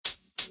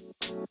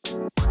And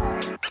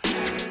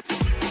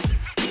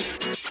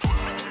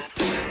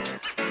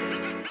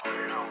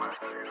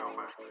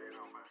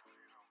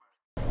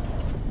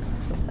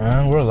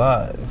we're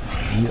live.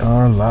 We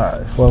are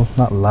live. Well,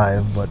 not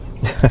live, but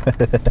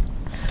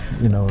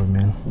you know what I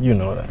mean. You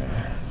know that.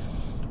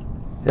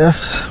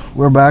 Yes,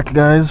 we're back,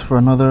 guys, for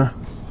another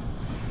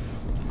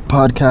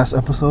podcast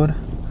episode.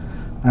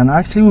 And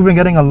actually, we've been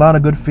getting a lot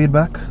of good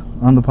feedback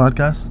on the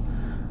podcast.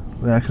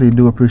 We actually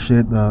do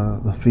appreciate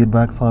the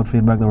feedback, solid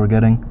feedback that we're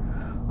getting.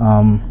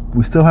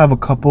 We still have a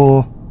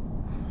couple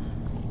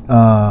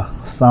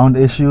sound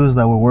issues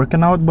that we're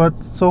working out,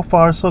 but so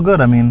far, so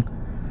good. I mean,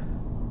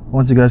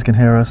 once you guys can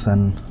hear us,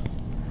 and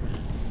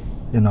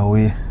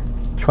we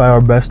try our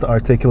best to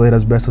articulate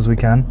as best as we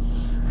can.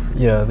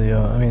 Yeah,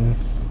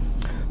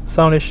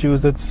 sound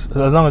issues, that's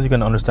as long as you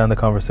can understand the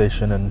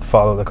conversation and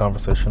follow the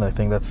conversation, I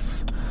think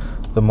that's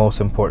the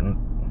most important.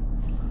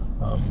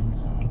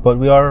 But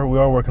we are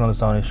working on the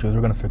sound issues.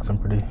 We're gonna fix them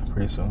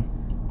pretty soon.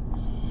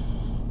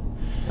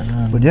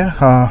 But yeah,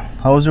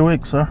 how was your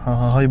week, sir?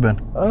 How you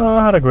been?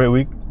 I had a great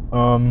week.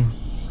 I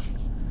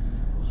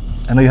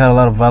know you had a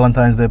lot of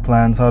Valentine's Day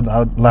plans. How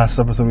last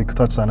episode we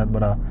touched on it,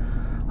 but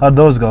how'd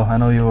those go? I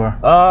know you were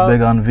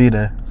big on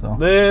V-Day, so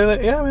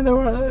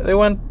they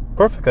went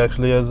perfect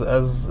actually, as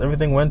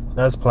everything went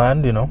as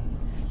planned.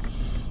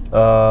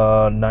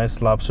 Nice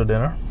lobster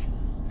dinner,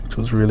 which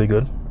was really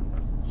good.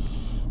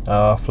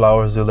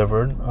 Flowers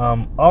delivered.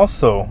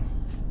 Also,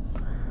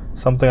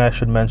 something I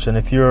should mention: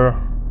 if you're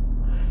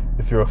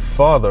a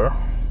father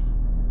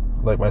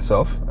like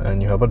myself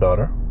and you have a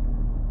daughter,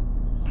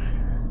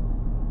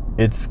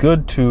 it's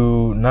good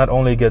to not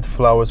only get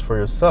flowers for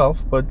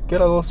yourself, but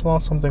get a little small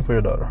something for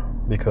your daughter.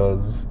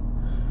 Because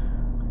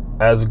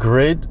as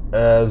great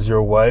as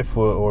your wife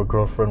or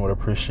girlfriend would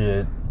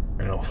appreciate,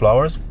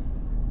 flowers,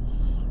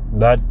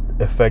 that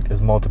effect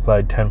is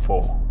multiplied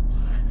tenfold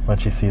when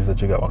she sees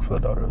that you got one for the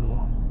daughter as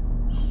well.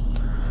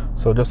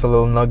 So just a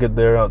little nugget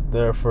out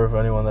there for if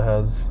anyone that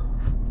has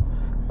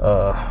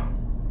a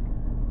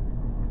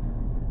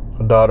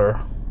daughter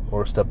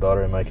or a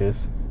stepdaughter in my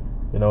case.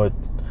 A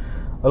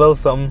little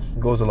something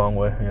goes a long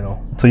way,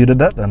 So you did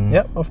that then?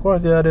 Yeah, of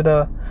course. Yeah, I did.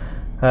 Of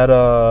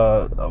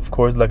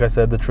course, like I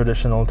said, the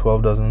traditional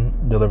 12 dozen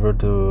delivered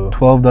to...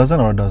 12 dozen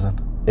or a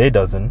dozen? A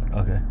dozen.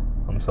 Okay.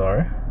 I'm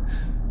sorry.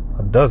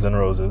 A dozen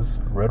roses,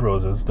 red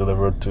roses,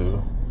 delivered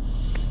to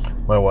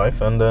my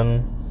wife, and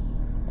then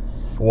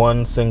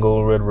one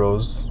single red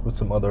rose with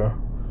some other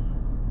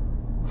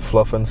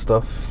fluff and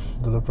stuff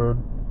delivered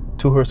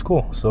to her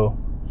school. So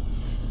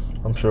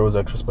I'm sure it was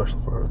extra special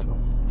for her too.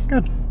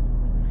 Good.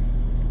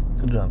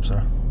 Good job,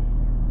 sir.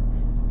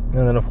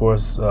 And then, of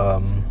course,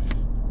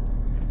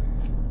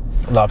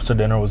 lobster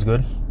dinner was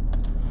good.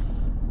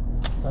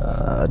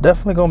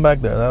 Definitely going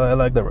back there. I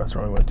like that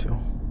restaurant we went to.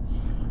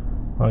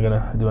 I'm not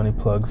gonna do any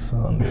plugs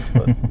on this,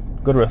 but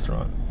good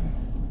restaurant.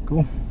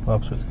 Cool.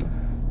 Lobster's good.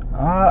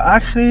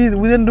 Actually,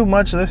 we didn't do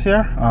much this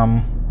year.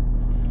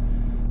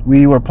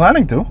 We were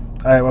planning to.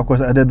 Of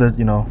course, I did the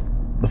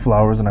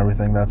flowers and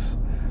everything. That's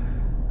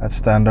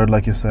standard,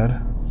 like you said.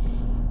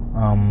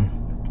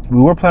 We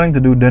were planning to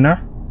do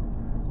dinner.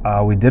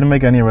 We didn't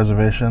make any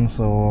reservations,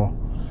 so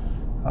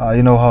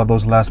you know how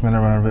those last minute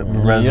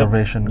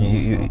reservation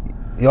goes.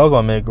 You all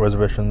gotta make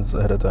reservations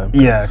ahead of time.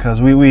 Yeah, because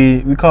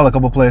we called a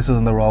couple places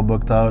and they were all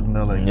booked out, and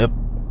they're like, yep,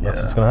 that's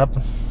what's gonna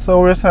happen.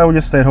 So we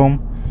just stayed home,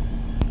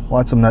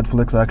 watched some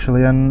Netflix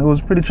actually, and it was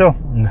pretty chill.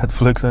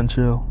 Netflix and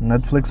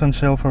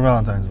chill for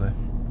Valentine's Day.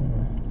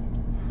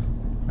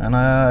 And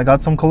I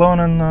got some cologne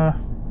and a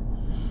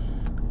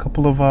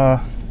couple of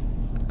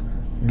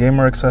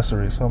gamer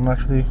accessories, so I'm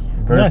actually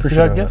very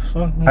appreciative. You got gifts?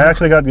 Well, I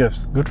actually got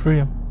gifts. Good for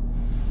you.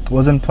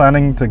 Wasn't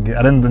planning to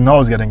I didn't know I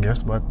was getting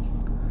gifts, but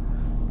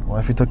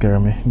wifey took care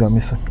of me, got me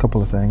a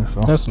couple of things.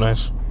 So that's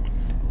nice.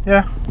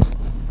 Yeah,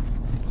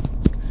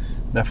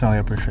 definitely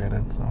appreciate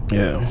it. So.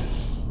 Yeah,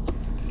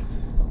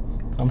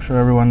 I'm sure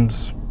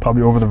everyone's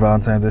probably over the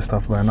Valentine's Day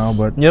stuff by now,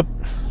 but yep,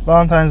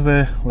 Valentine's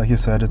Day, like you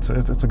said, it's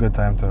a good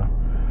time to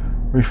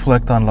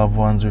reflect on loved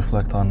ones,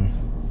 reflect on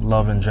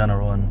love in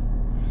general, and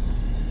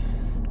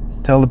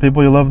tell the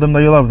people you love them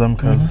that you love them,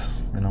 because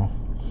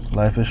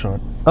life is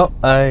short. Yeah.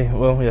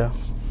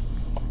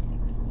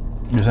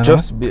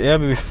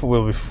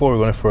 Before we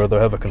go any further,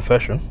 I have a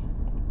confession.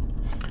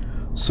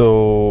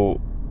 So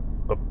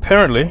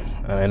apparently,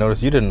 and I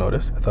noticed you didn't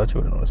notice. I thought you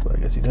would have noticed, but I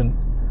guess you didn't.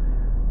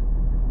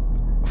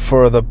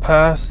 For the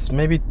past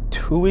maybe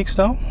 2 weeks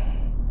now.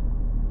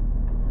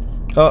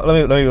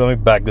 Let me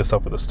back this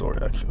up with a story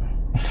actually.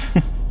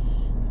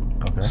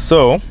 Okay.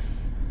 So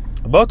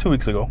about 2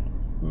 weeks ago.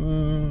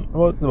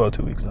 About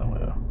 2 weeks now,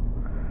 yeah.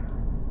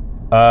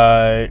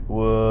 I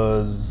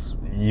was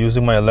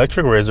using my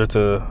electric razor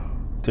to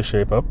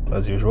shape up,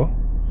 as usual.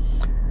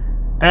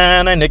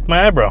 And I nicked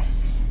my eyebrow.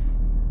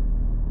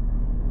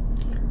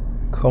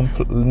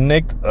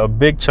 Nicked a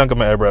big chunk of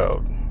my eyebrow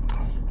out.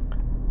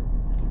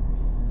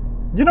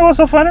 You know what's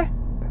so funny?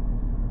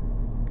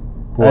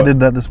 What? I did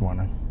that this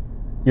morning.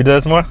 You did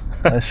this morning?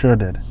 I sure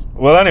did.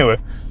 Well, anyway.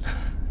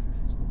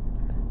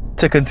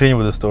 to continue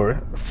with the story,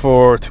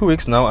 for 2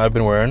 weeks now, I've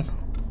been wearing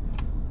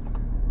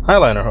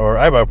eyeliner or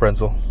eyebrow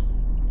pencil,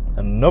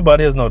 and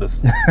nobody has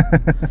noticed.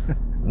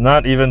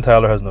 Not even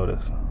Tyler has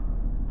noticed.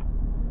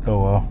 Oh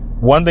wow.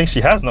 One thing she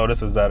has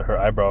noticed is that her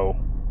eyebrow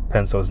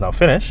pencil is now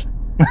finished,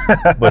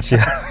 but she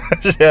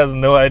has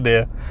no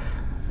idea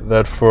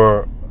that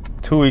for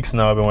 2 weeks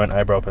now I've been wearing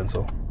eyebrow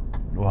pencil.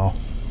 Wow.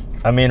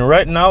 I mean,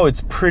 right now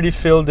it's pretty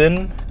filled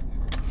in,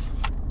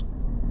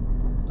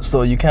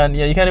 so you can't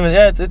even,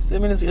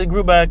 it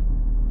grew back,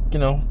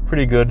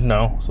 pretty good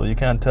now, so you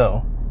can't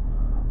tell.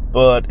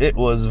 But it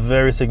was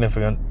very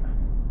significant,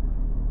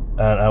 and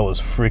I was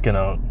freaking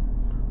out.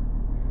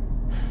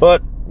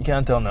 But you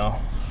can't tell now.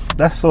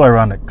 That's so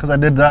ironic, because I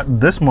did that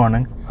this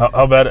morning.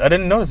 How bad? I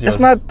didn't notice yours.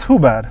 It's not too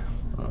bad,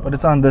 but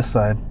it's on this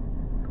side.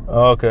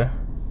 Oh, okay.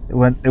 It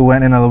went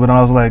in a little bit, and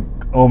I was like,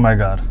 oh my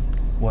god,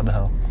 what the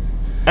hell?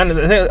 And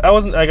the thing, I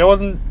wasn't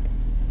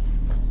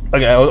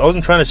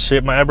trying to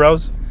shape my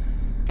eyebrows,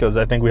 because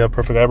I think we have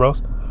perfect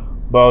eyebrows,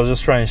 but I was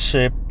just trying to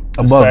shape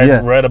the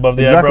sides right above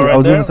the eyebrow. Right, I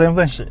was doing the same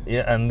thing.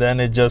 Yeah, and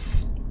then it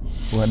just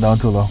went down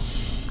too low.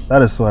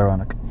 That is so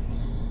ironic.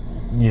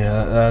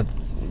 Yeah,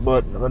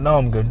 but now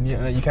I'm good.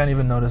 Yeah, you can't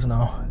even notice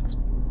now. It's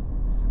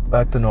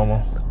back to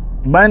normal.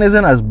 Mine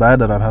isn't as bad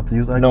that I'd have to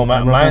use. No,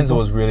 mine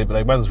was really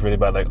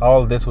bad. Like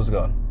all this was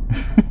gone.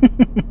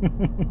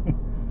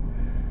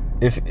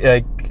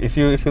 If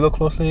you look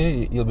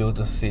closely, you'll be able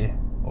to see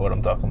what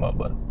I'm talking about.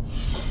 But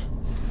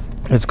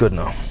it's good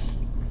now.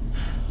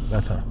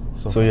 That's her.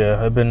 So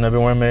yeah, I've been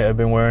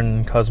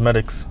wearing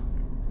cosmetics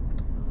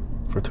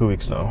for 2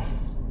 weeks now,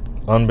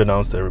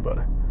 unbeknownst to everybody.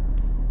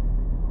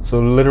 So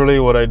literally,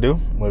 what I do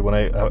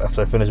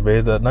after I finish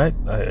bathe at night,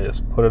 I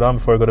just put it on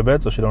before I go to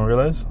bed, so she don't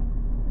realize.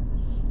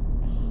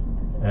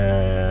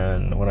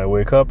 And when I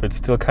wake up, it's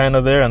still kind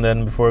of there. And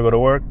then before I go to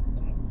work,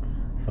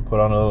 I put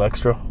on a little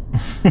extra.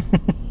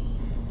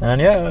 And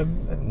yeah,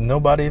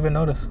 nobody even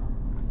noticed.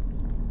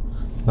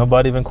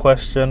 Nobody even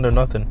questioned or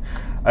nothing.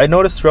 I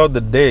noticed throughout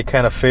the day it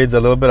kind of fades a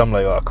little bit. I'm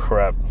like, oh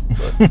crap.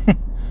 But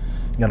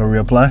gotta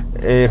reapply?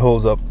 It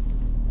holds up.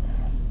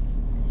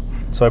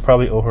 So I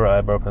probably owe her an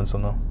eyebrow pencil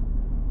now.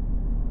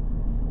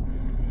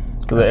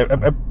 Because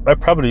I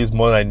probably use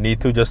more than I need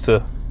to just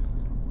to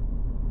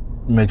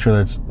make sure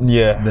that it's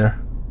there.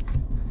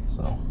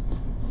 So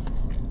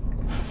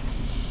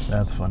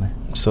that's funny.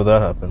 So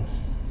that happened.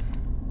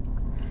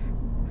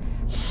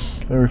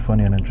 Very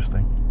funny and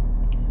interesting.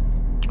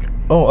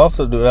 Oh,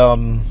 also, dude, I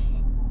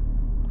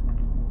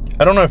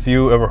don't know if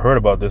you ever heard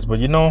about this, but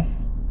you know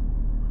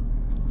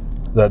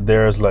that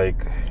there's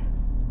like,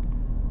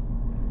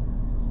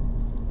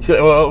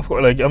 well, of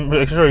course, like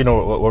I'm sure you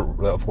know what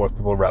of course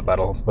people rap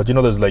battle, but you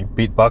know there's like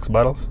beatbox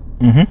battles.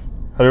 Mm-hmm.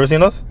 Have you ever seen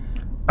those?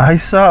 I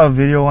saw a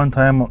video one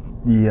time.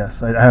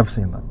 Yes, I have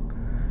seen that.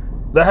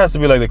 That has to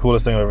be like the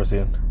coolest thing I've ever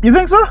seen. You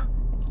think so?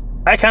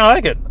 I kind of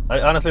like it.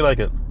 I honestly like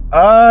it.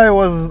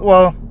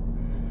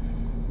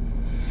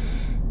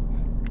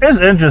 It's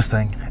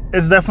interesting.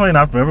 It's definitely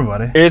not for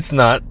everybody. It's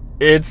not.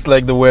 It's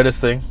like the weirdest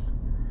thing.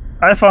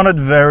 I found it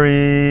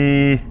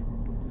very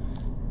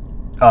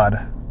odd.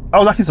 I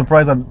was actually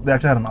surprised that they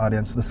actually had an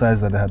audience the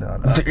size that they had.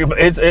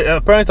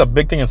 Apparently it's a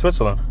big thing in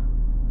Switzerland.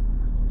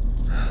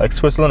 Like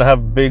Switzerland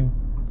have big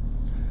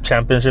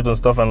championships and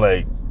stuff, and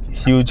like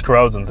huge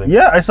crowds and things.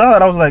 Yeah, I saw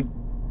that. I was like,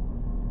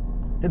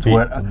 it's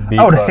weird.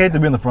 I would hate to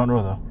be in the front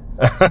row though.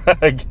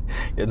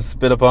 Getting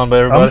spit upon by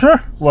everybody. I'm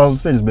sure. Well, the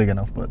stage is big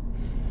enough, but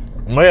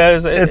yeah,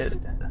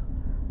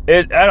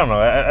 I don't know.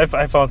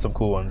 I found some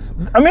cool ones.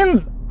 I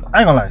mean,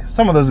 I ain't gonna lie.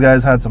 Some of those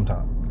guys had some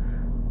talent.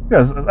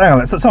 Yes, I ain't gonna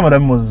lie. So some of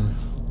them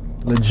was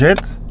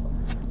legit,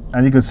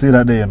 and you could see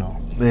that they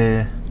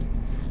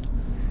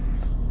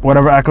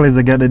whatever accolades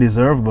they get, they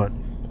deserve. But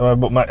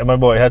my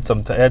boy had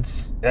some. Had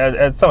some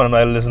of them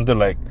I listened to,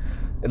 like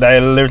I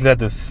literally had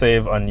to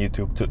save on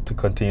YouTube to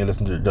continue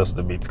listening to just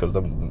the beats, because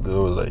they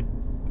were like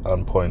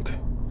on point.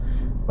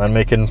 Man,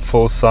 making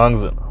full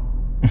songs. Like,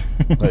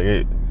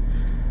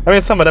 I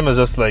mean, some of them is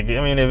just like,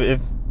 I mean, if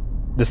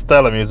the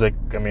style of music,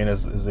 I mean,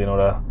 is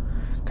the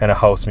kind of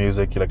house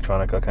music,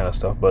 electronica kind of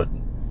stuff, but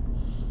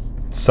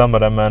some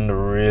of them, man,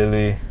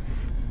 really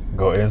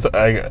go in. So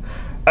I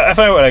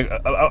find like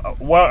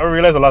what I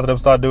realize a lot of them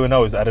start doing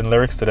now is adding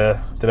lyrics to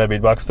their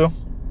beatbox too.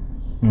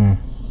 Mm.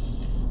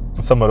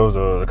 Some of those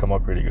will come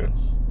up pretty good.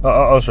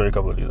 I'll show you a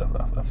couple of these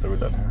after we're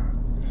done here.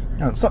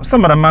 Yeah,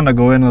 some of them, man, are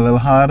going a little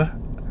hard.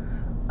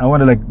 I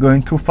wonder, like,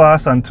 going too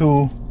fast and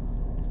too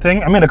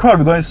thing. I mean, the crowd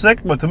will be going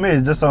sick, but to me,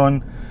 it's just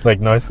sound like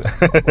noise.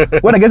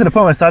 When I get to the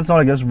point where it starts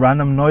sounding like just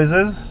random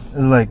noises,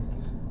 it's like,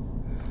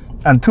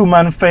 and two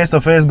men face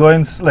to face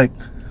going, like,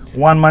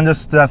 one man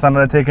just standing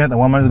there taking it, and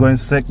one man is going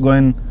sick,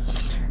 going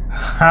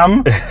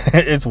ham.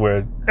 It's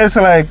weird. It's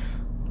like,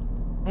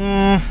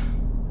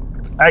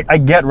 I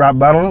get rap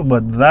battle,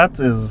 but that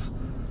is,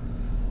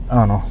 I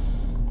don't know.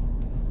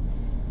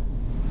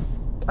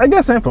 I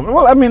guess same for me.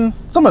 Well, I mean,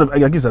 some of the,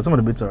 like you said, some of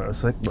the beats are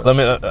sick. But let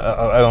me. I'm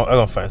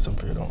gonna find some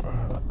for you. Don't worry.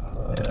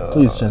 Yeah,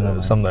 please change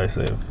that. Some that I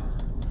save.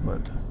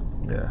 But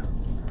yeah,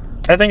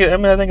 I think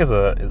it's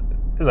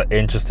an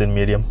interesting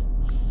medium.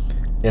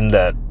 in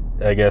that,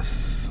 I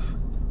guess,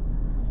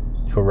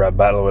 you could rap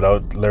battle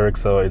without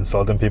lyrics or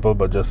insulting people,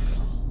 but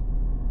just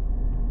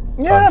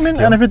Yeah, I mean,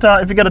 skill. and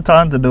if you get a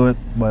talent to do it,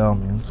 by all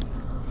means.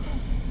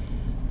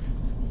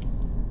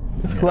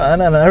 It's cool,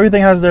 and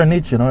everything has their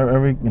niche, you know.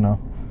 Every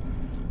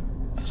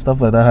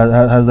stuff like that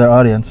has their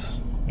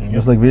audience. Mhm.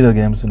 Just like video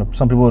games,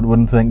 some people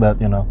wouldn't think that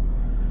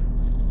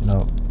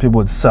people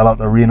would sell out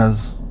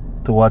arenas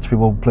to watch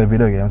people play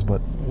video games,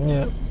 but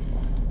Yeah.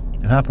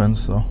 it happens.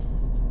 So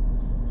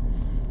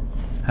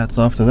hats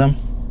off to them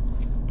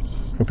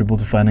for people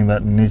to finding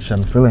that niche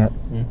and filling it.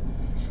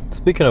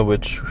 Speaking of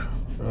which,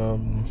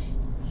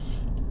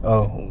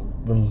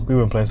 we've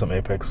been playing some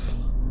Apex.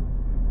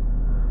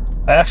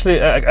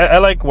 I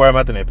like where I'm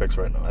at in Apex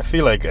right now. I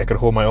feel like I could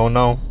hold my own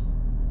now.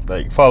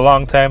 Like for a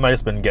long time, I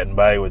just been getting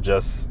by with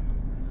just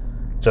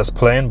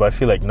playing, but I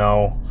feel like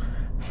now,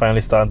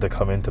 finally starting to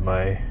come into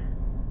my,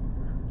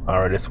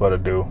 alright, this is what I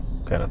do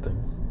kind of thing,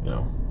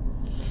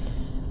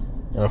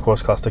 And of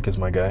course, Caustic is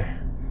my guy.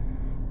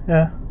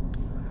 Yeah.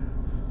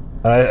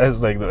 And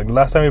it's like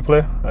last time we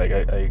played,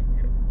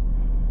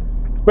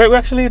 wait,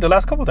 actually, the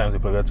last couple times we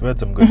played, we had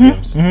some good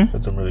games. We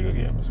had some really good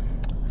games.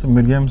 Some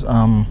good games.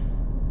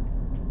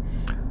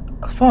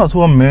 As far as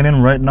who I'm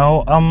maining right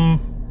now, I'm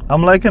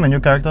liking a new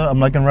character.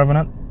 I'm liking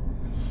Revenant.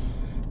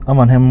 I'm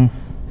on him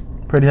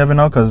pretty heavy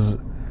now because,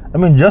 I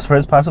mean, just for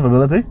his passive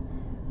ability,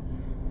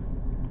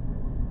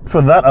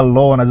 for that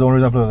alone, that's the only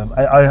reason I play with him.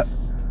 I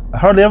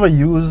hardly ever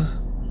use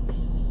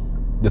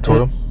The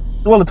totem?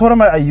 well, the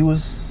totem I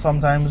use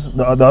sometimes.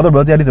 The other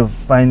ability I need to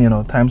find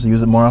times to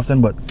use it more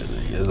often. But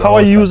how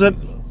I use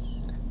it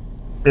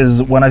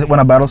is when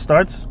a battle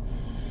starts,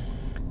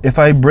 if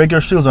I break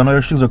your shields or know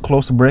your shields are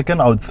close to breaking,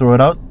 I would throw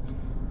it out.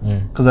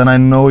 Because then I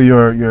know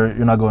you're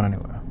not going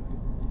anywhere.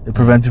 It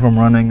prevents you from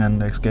running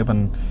and escape,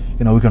 and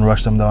we can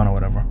rush them down or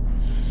whatever.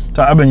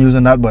 So I've been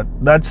using that, but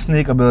that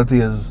sneak ability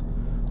is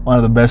one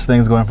of the best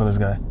things going for this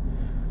guy.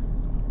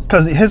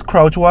 Because his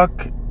crouch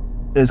walk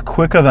is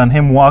quicker than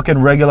him walking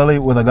regularly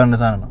with a gun in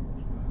his hand.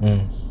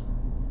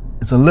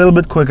 It's a little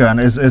bit quicker, and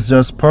it's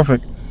just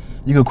perfect.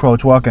 You could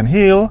crouch walk and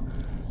heal.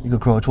 You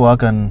could crouch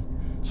walk and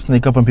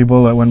sneak up on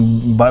people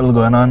when battle's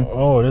going on.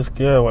 Oh,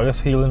 well, I guess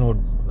healing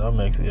would. That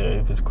makes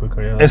if it's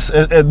quicker, yeah.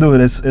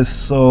 Dude, it's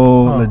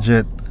so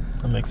legit.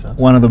 That makes sense.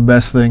 One of the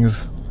best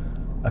things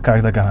a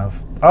character can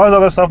have. All this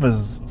other stuff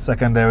is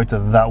secondary to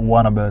that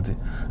one ability.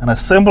 And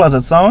as simple as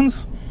it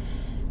sounds,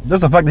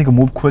 just the fact that you can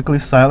move quickly,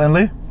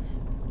 silently,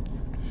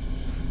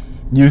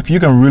 you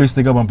can really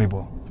sneak up on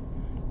people.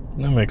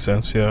 That makes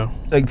sense, yeah.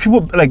 Like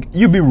people, like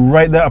you'd be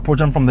right there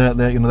approaching from their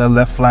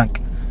left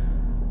flank,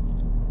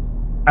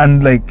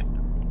 and like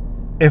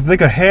if they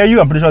could hear you,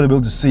 I'm pretty sure they'll be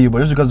able to see you. But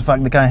just because of the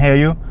fact they can't hear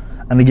you,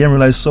 and the game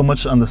relies so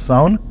much on the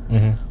sound,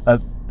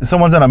 that if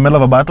someone's in the middle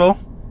of a battle,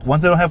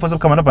 once they don't have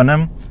footsteps coming up on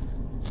them,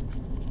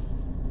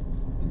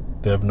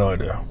 they have no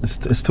idea.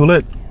 It's too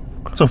late.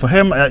 So for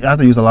him, I have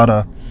to use a lot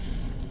of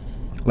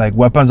like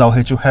weapons that'll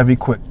hit you heavy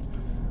quick,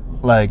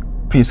 like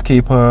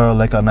Peacekeeper,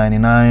 like a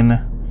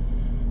 99.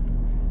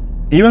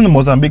 Even the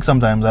Mozambique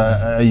sometimes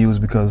I use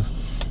because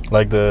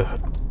like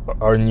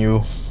our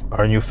new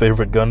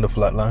favorite gun, the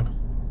Flatline.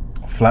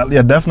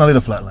 Yeah, definitely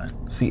the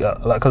Flatline. See,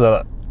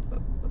 because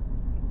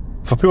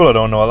for people that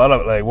don't know, a lot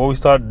of like what we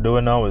started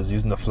doing now is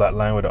using the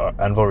Flatline with our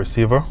Anvil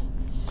receiver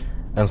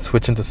and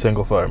switching to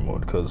single fire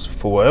mode. Because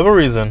for whatever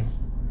reason,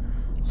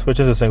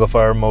 switching to single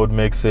fire mode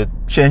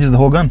changes the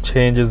whole gun.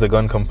 Changes the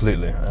gun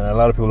completely, and a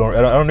lot of people don't.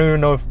 I don't even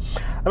know if.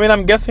 I mean,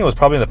 I'm guessing it was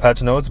probably in the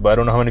patch notes, but I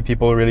don't know how many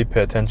people really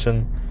pay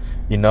attention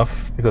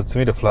enough, because to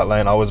me the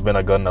Flatline always been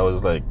a gun that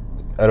was like,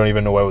 I don't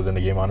even know why it was in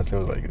the game, honestly.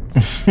 It was like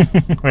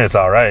I mean, it's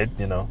alright,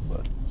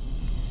 but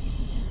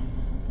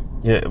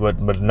yeah,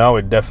 but now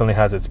it definitely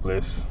has its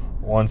place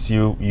once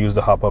you use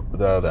the hop up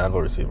the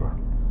Anvil receiver.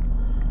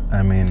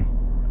 I mean,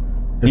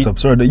 it's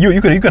absurd.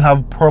 You can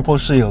have purple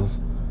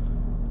shields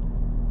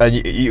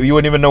and you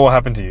wouldn't even know what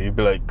happened to you. You'd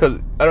be like, because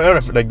I don't know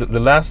if like the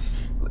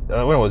last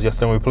when it was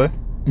yesterday when we played,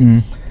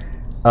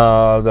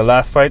 the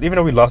last fight, even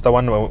though we lost that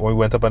one when we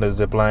went up on the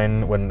zip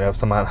line, when they have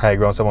someone high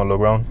ground, someone low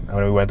ground, and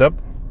when we went up,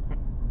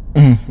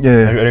 yeah.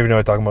 I don't even know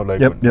what you're talking about.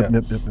 Like,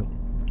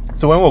 Yep.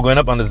 So when we were going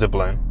up on the zip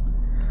line,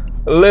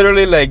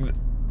 literally like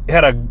it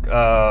had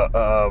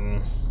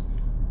a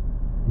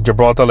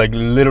Gibraltar, like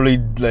literally,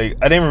 like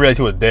I didn't even realize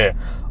he was there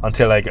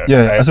until like I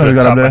as soon as we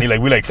got up there,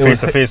 and we like face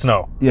to face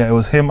now. Yeah, it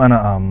was him and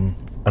an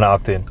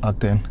Octane.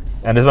 Octane.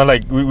 And this man,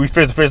 like we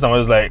face to face now. I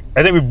was like,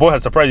 I think we both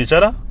had surprised each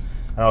other,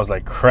 and I was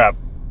like, crap,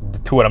 the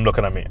two of them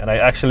looking at me, and I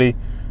actually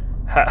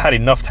had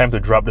enough time to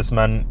drop this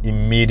man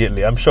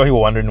immediately. I'm sure he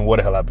was wondering what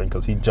the hell happened,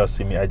 because he just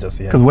see me, I just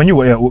see him. Because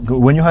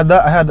when you had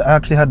that, I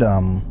actually had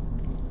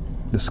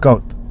the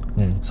scout.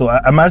 So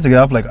I managed to get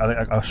off like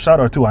a shot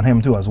or two on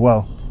him too as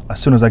well. As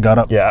soon as I got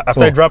up. Yeah,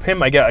 after I dropped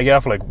him, I get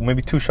off like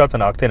maybe 2 shots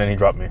on Octane, and he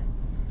dropped me.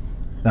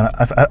 And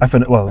I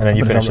finished well. And then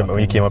you finished him. When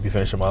you came up, you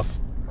finished him off.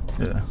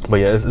 Yeah. But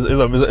yeah,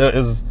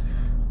 it's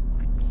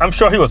I'm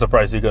sure he was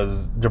surprised,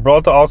 because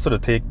Gibraltar also to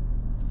take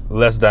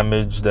less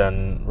damage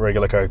than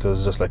regular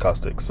characters, just like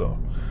Caustic. So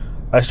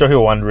I'm sure he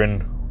was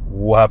wondering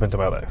what happened to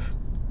my life.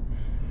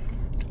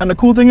 And the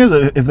cool thing is,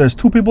 if there's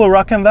two people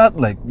rocking that,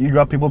 like you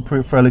drop people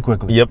fairly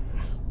quickly. Yep.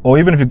 Or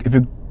even if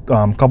you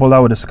couple that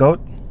with a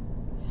scout.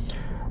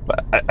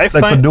 But I Like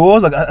find for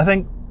duos, like I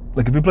think,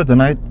 like if we play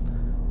tonight,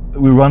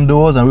 we run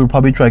duos and we'll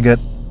probably try to get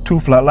 2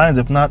 flatlines,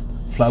 if not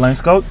flatline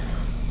scout,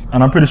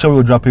 and I'm pretty sure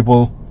we'll drop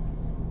people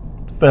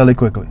fairly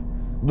quickly.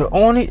 the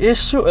only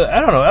issue, I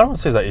don't know, I don't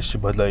say it's an issue,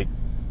 but like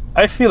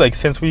I feel like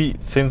since we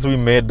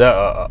made that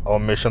our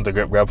mission to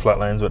grab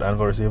flatlines with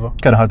Anvil receiver,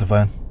 Kind of hard to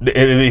find.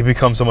 it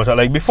becomes so much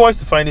like before I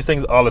used to find these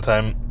things all the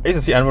time. I used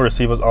to see Anvil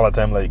receivers all the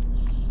time, like,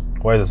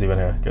 why is this even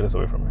here? Get this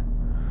away from me.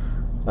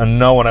 And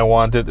now when I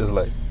want it, it's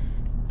like,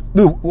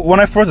 Dude, when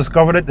I first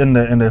discovered it in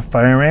the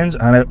firing range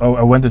and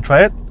I went to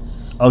try it,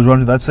 I was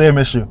running into that same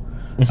issue.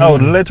 I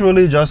would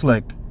literally just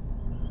like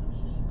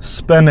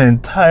spend the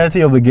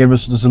entirety of the game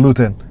just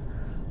looting.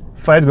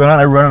 Fight going on,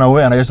 I running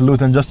away and I just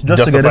looting just to get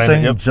this find it,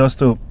 thing, yep. just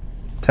to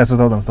test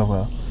it out and stuff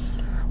like that.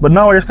 But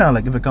now I just kind of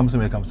like, if it comes to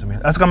me, it comes to me.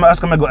 That's come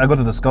I go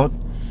to the scout,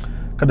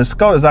 because the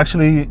scout is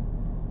actually,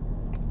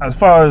 as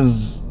far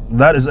as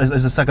that is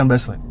the second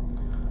best thing.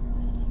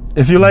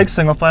 If you like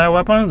single fire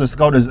weapons, the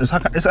scout is it's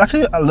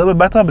actually a little bit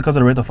better because of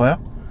the rate of fire.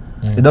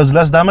 It does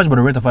less damage, but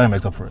the rate of fire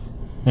makes up for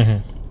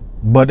it.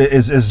 But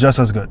it's just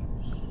as good.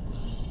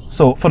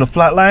 So for the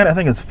flatline, I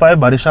think it's 5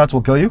 body shots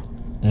will kill you.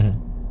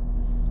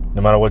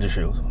 no matter what your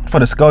shields. For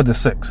the scout, it's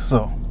 6.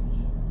 So,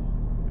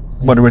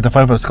 but the rate of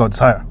fire for the scout is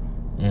higher,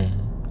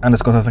 and the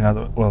scout I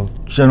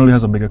think generally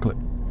has a bigger clip,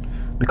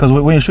 because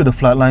when you shoot a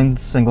flatline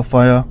single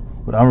fire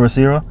with armor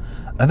receiver,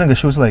 I think it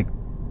shoots like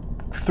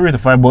 3 to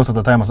 5 bullets at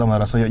a time or something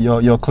like that. So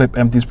your clip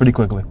empties pretty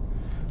quickly,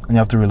 and you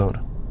have to reload.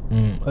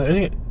 I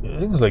think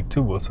it's like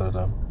 2 bullets at a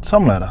time.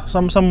 Something like that.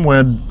 Some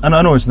weird. And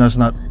I know it's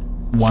not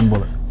 1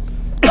 bullet,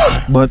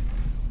 but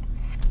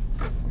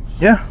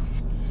yeah,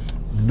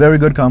 very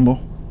good combo.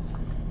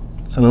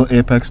 It's a little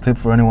Apex tip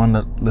for anyone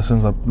that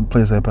listens that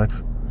plays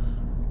Apex.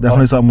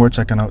 Definitely something worth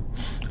checking out.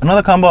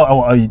 Another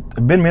combo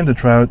I've been meaning to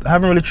try out. I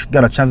haven't really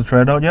got a chance to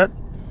try it out yet.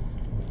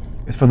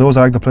 It's for those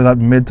that like to play that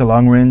mid to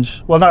long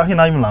range. Well, not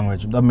even long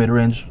range. That mid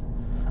range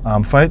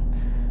fight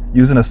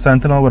using a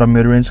Sentinel with a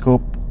mid range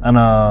scope and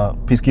a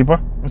Peacekeeper.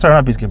 I'm sorry,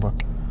 not Peacekeeper.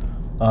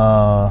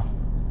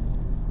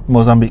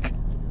 Mozambique.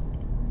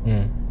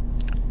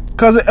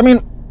 Because I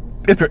mean,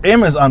 if your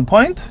aim is on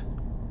point,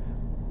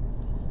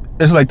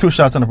 it's like 2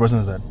 shots and the person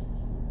is dead.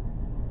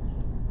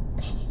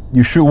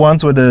 You shoot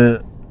once with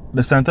the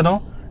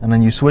Sentinel, and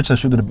then you switch and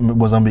shoot the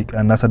Mozambique,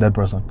 and that's a dead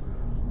person.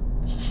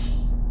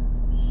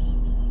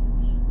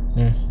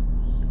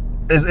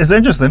 It's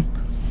interesting.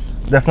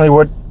 Definitely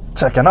worth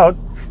checking out.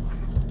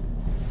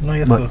 No,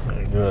 yes, But- I'll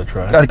give it a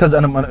try. Because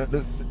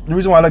the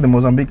reason why I like the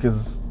Mozambique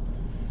is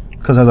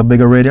because it has a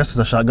bigger radius. It's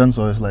a shotgun,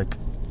 so it's like,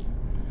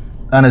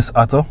 and it's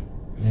auto.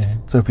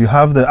 So if you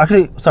have the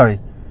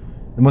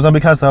the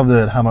Mozambique has to have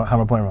the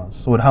hammer point rounds.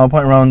 So with hammer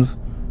point rounds,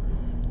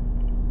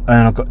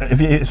 I don't know,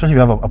 especially if you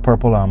have a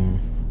purple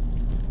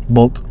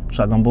bolt,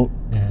 shotgun bolt,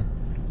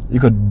 you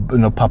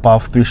could pop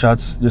off 3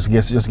 shots just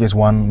in case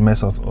 1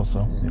 miss also.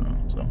 So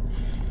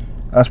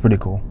that's pretty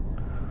cool.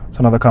 It's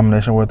another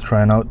combination worth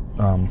trying out.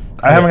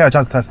 I haven't got a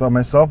chance to test it out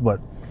myself, but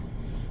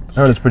I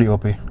heard it's pretty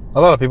OP. A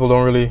lot of people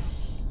don't really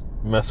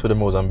mess with the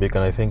Mozambique,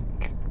 and I think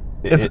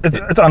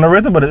It's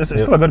underrated, but it's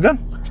still a good gun.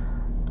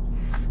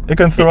 It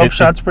can throw up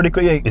shots pretty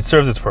quick. it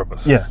serves its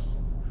purpose. Yeah.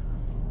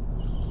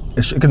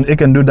 It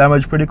can do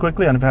damage pretty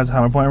quickly, and if it has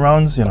hammer point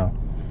rounds,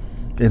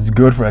 it's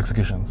good for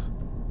executions.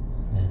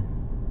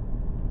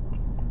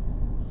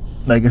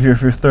 Like if you're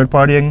third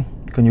partying,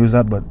 you can use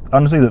that. But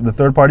honestly, the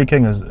third party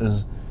king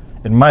is,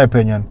 in my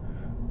opinion,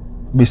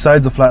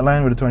 besides the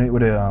flatline with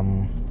the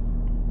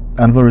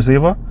Anvil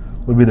receiver,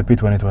 would be the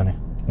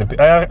P2020.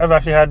 I've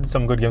actually had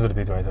some good games with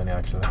the P2020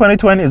 actually.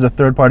 2020 is a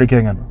third party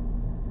king, and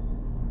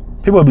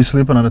people will be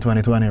sleeping on the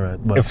 2020,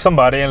 right? But If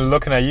somebody ain't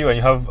looking at you and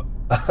you have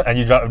and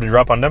you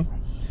drop on them,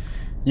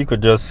 you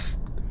could just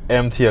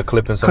empty a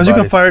clip in because somebody. you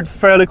can fire it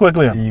fairly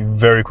quickly.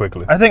 very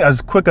quickly. I think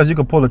as quick as you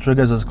could pull the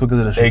triggers, as quick as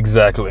it shoot.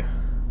 Exactly.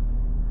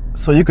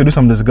 So you could do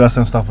some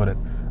disgusting stuff with it.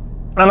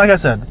 And like I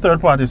said,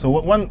 third party. So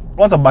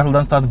once a battle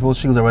done starts, people's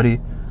shields already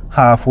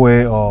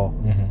halfway or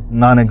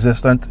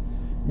non-existent,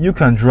 you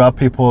can drop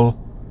people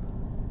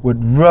with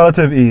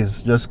relative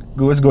ease. Just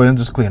go in and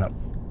just clean up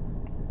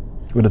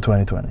with the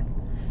 2020.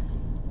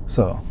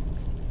 So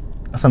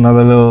that's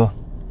another little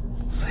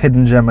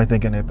hidden gem I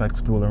think in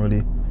Apex people don't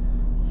really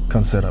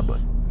consider. But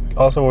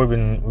Also, we've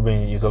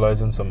been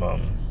utilizing some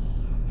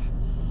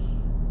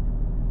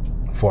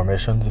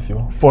formations, if you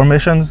will.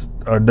 formations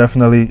are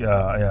definitely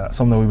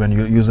something we've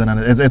been using, and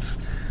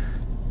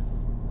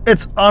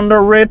it's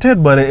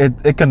underrated, but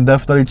it can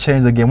definitely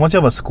change the game once you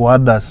have a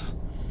squad that's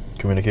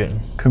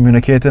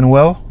communicating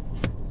well.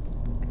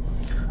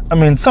 I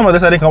mean, some of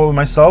this I didn't come up with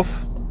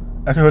myself.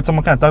 I actually heard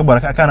someone kind of talk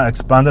about it. I kind of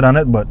expanded on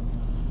it, but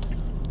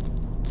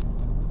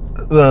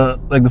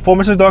the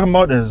formation you're talking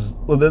about is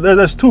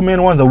there's 2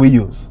 main ones that we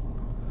use.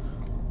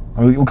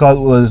 And we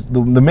call it,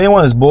 the main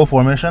one is bull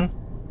formation,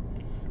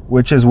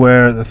 which is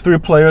where the 3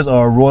 players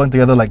are rolling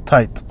together like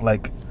tight.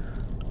 Like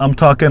I'm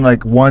talking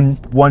like one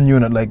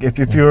unit. Like if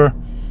you're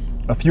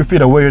a few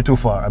feet away, you're too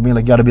far. I mean,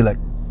 like, you gotta be like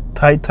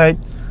tight,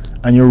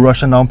 and you're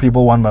rushing down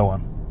people one by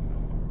one.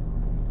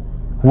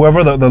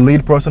 Whoever the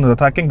lead person is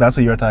attacking, that's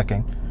who you're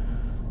attacking.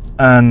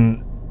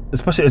 And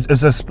especially,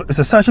 it's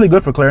essentially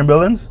good for clearing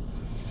buildings.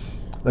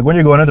 Like when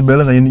you're going into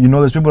buildings and you know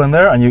there's people in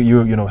there, and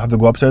you know have to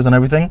go upstairs and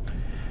everything.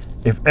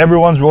 If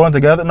everyone's rolling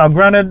together, now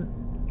granted,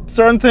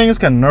 certain things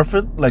can nerf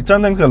it. Like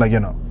certain things can, like, you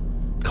know,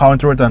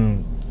 counter it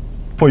and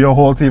put your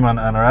whole team on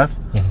arrest.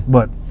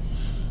 But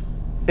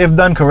if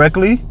done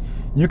correctly,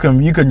 you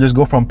can just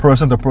go from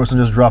person to person,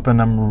 just dropping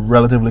them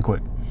relatively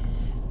quick.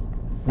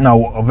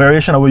 Now, a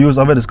variation that we use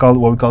of it is called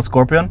what we call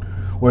Scorpion,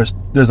 where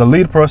there's a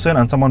lead person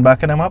and someone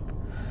backing them up,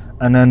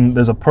 and then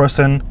there's a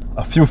person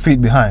a few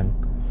feet behind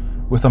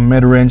with a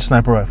mid-range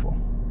sniper rifle.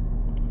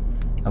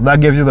 And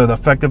that gives you the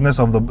effectiveness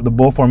of the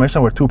bow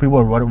formation, where two people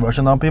are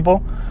rushing down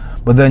people,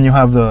 but then you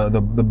have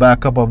the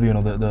backup of, you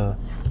know,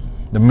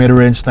 the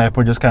mid-range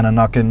sniper just kind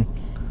of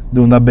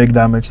doing that big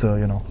damage to,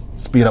 you know,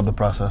 speed up the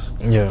process.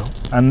 Yeah.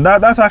 And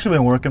that's actually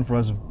been working for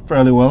us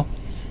fairly well.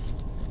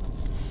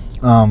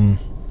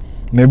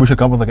 Maybe we should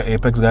come up with like an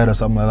Apex guide or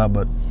something like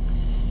that,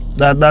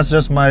 but that's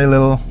just my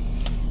little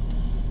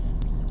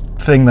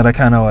thing that I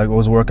kind of like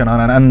was working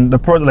on. And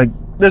like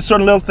there's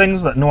certain little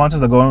things, that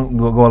nuances that go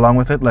along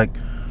with it. Like,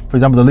 for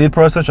example, the lead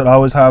person should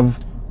always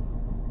have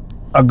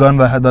a gun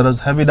that does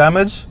heavy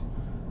damage,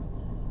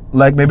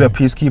 like maybe a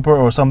Peacekeeper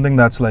or something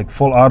that's like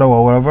full auto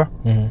or whatever,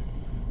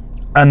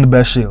 and the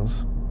best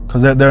shields,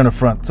 because they're in the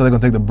front, so they're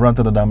gonna take the brunt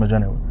of the damage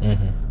anyway.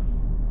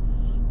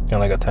 Kind of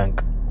like a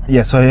tank.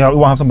 Yeah, so you want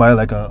to have somebody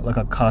like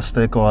a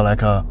Caustic or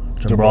like a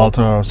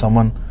Gibraltar or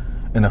someone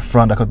in the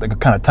front that could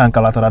kind of tank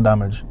a lot of that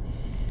damage.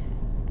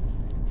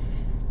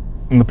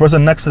 And the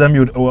person next to them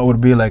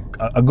would be like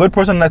a good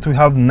person that we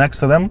have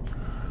next to them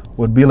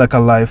would be like a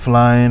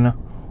Lifeline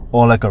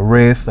or like a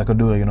Wraith that could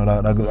do, you know,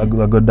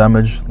 that good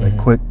damage, like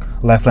quick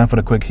Lifeline for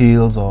the quick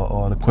heals,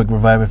 or the quick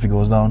revive if he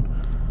goes down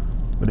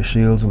with the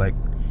shields. Like,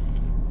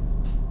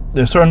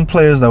 there's certain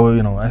players that will,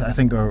 you know, I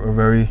think are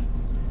very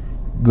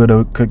good,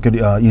 could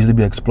easily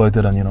be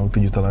exploited and, you know,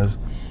 could utilize.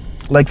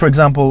 Like, for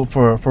example,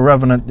 for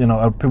Revenant, you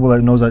know, people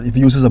that knows that if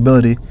you use his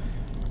ability,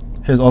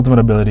 his ultimate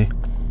ability,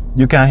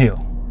 you can't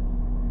heal.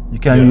 You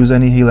can't use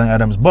any healing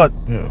items, but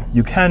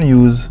you can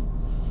use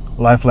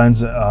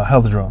Lifeline's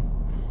health drone.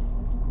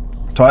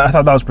 So I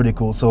thought that was pretty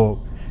cool.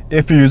 So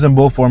if you're using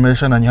bow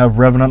formation and you have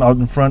Revenant out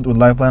in front with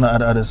Lifeline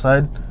at his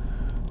side,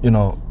 you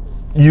know,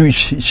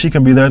 she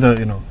can be there to,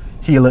 you know,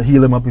 heal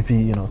him up if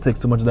he, you know, takes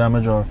too much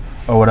damage or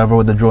whatever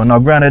with the drone. Now,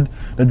 granted,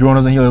 the drone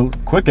doesn't heal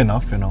quick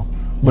enough, you know,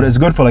 but it's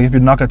good for, like, if you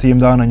knock a team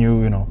down and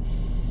you know,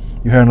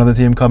 you hear another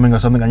team coming or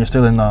something and you're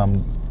still in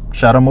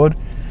shadow mode,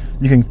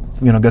 you can,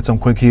 you know, get some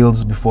quick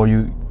heals before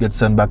you get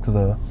sent back to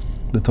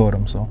the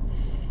totem. So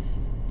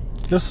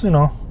just, you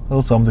know, a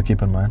little something to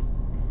keep in mind.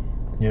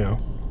 Yeah,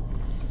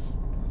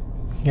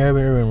 I've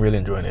been really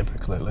enjoying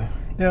Apex lately.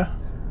 Yeah,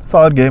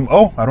 solid game.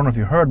 Oh, I don't know if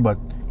you heard, but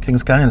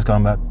Kings Canyon is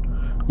coming back.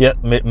 Yeah,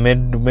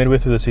 midway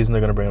through the season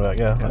they're gonna bring it back.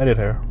 Yeah, I did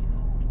hear.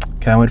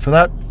 Can't wait for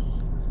that.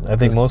 I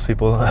think most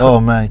people.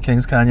 Oh man,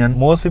 Kings Canyon.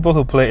 Most people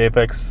who play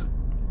Apex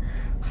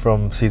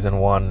from season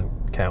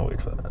 1 can't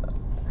wait for that.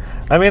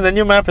 I mean, the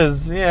new map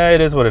is, it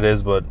is what it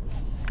is, but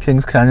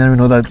Kings Canyon, we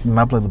know that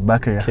map like the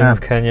back of your hand. Kings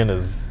Canyon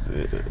is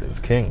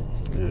king.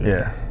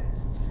 Yeah.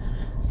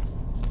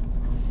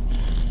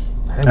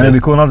 And it'd be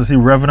cool now to see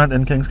Revenant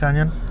in Kings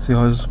Canyon. See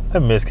how his. I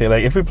miss King.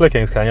 Like, if we play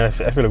Kings Canyon, I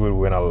feel like we'd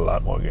win a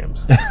lot more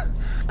games.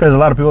 Because a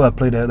lot of people that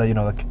played it, that, you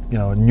know, like, you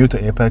know, new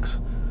to Apex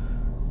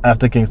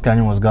after Kings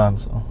Canyon was gone.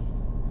 So,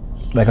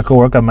 like a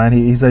coworker of mine,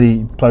 he said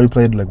he probably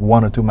played like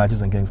 1 or 2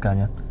 matches in Kings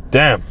Canyon.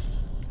 Damn.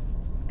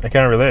 I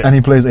can't relate. And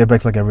he plays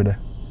Apex like every day.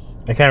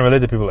 I can't relate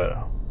to people like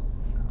that.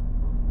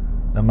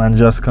 The man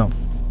just come.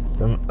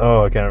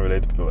 I can't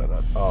relate to people like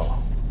that.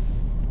 Oh.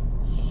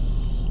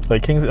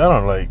 Like Kings, I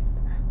don't like.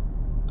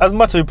 As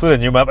much as we play the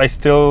new map, I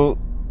still.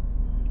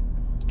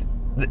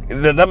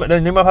 The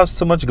new map has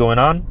so much going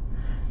on,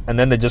 and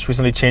then they just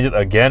recently changed it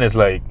again. It's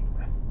like.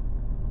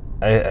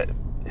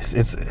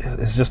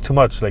 It's just too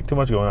much. Like, too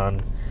much going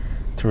on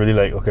to really,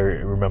 like, okay,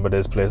 remember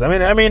this place. I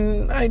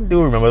mean, I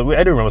do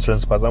remember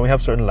certain spots, and we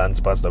have certain land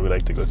spots that we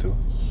like to go to.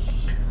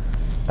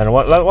 And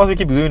once we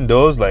keep doing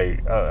those,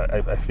 like,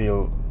 I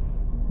feel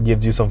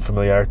gives you some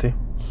familiarity.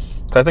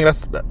 So I think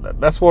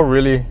that's what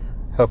really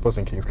helped us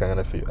in Kings Canyon.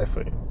 I feel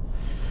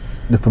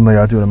the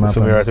familiarity with the map.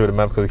 Familiarity with the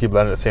map, because we keep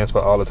landing at the same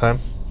spot all the time.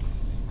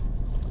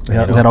 We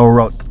had our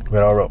route. We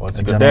had our route. Once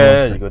you go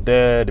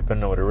there,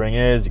 depending on where the ring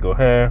is, you go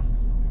here.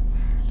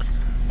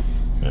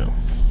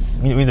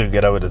 You either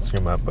get out with this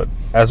new map, but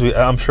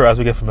I'm sure as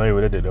we get familiar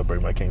with it, they'll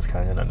bring back Kings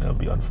Canyon and it'll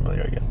be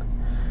unfamiliar again.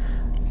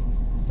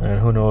 And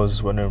who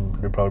knows when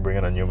they're probably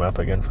bringing a new map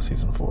again for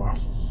season 4.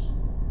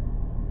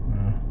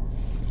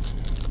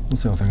 We'll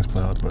see how things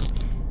play out, but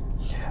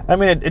I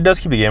mean, it does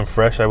keep the game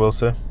fresh, I will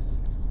say.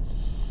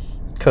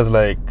 Because,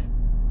 like,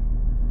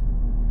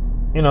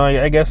 you know,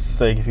 I guess,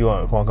 like, if you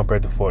want to compare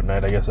it to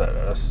Fortnite, I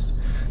guess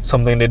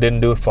something they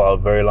didn't do for a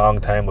very long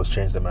time was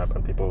change the map,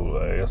 and people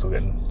I guess were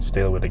getting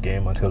stale with the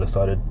game until they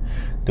started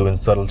doing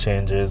subtle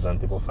changes, and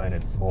people find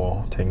it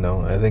more thing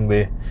now. I think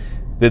they're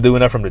doing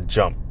that from the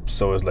jump,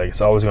 so it's like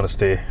it's always gonna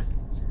stay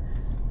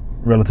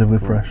Relatively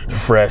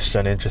fresh.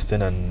 and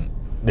interesting, and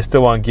they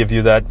still want to give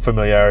you that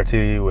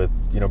familiarity with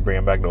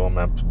bringing back the old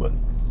maps. But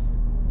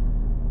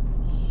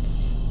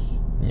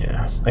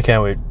yeah, I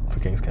can't wait for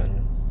Kings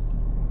Canyon.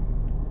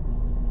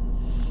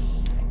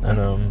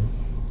 And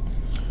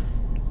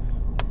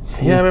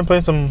yeah, I've been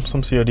playing some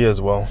COD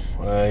as well.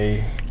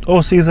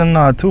 Season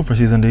 2 for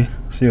Season D.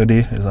 COD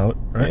is out,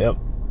 right? Yep.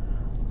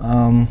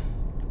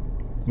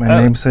 My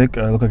namesake,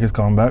 look like he's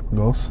coming back.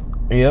 Ghost.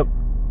 Yep.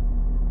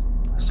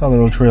 Saw the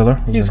little trailer.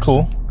 He's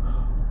cool.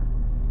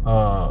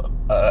 I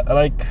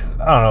don't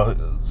know.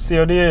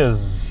 COD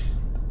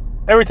is.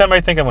 Every time I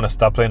think I'm gonna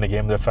stop playing the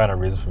game, they find a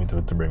reason for me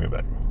to bring me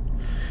back.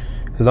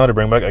 Because now to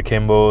bring back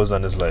Akimbos,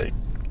 and it's like.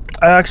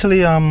 I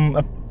actually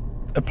I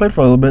played for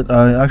a little bit.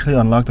 I actually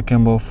unlocked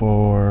Akimbo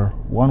for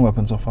one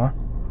weapon so far.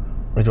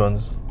 Which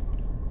ones?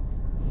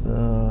 I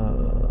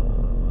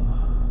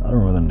don't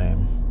remember the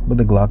name, but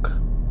the Glock.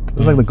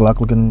 It's like the Glock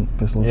looking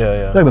pistols.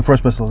 Yeah. Like the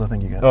first pistols I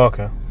think you get. Oh,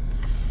 okay.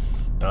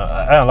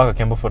 I unlocked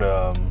Akimbo for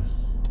the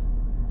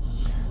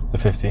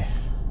 50.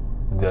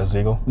 The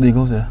Eagle. The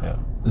Eagles, yeah.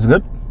 Is it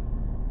good?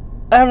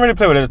 I haven't really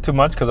played with it too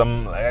much because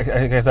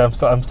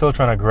I'm still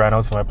trying to grind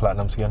out for my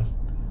platinum skin.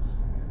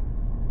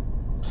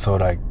 So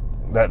like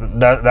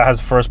that has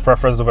first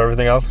preference of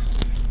everything else.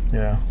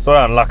 Yeah. So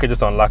I unlock it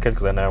just to unlock it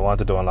because I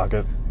wanted to unlock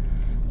it.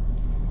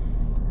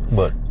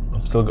 But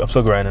I'm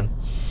still grinding.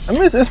 I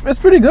mean it's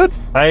pretty good.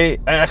 I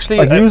actually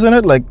using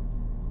it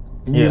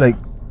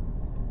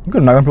you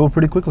can knock on people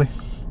pretty quickly.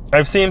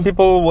 I've seen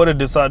people what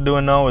they start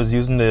doing now is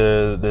using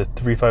the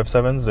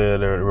 357s, the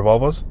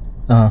revolvers.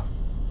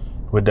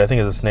 With I think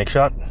it's a snake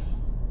shot.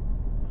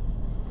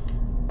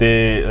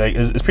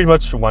 It's pretty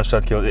much one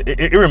shot kill.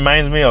 It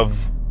reminds me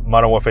of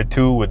Modern Warfare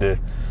 2 with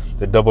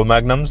the double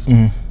magnums.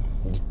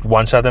 Just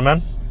one shot them,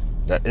 man.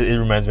 It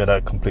reminds me of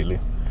that completely.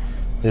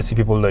 You see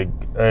people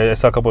I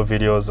saw a couple of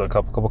videos, a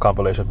couple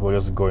compilations, people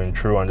just going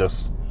through and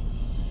just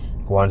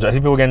one shot. I see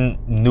people getting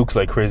nukes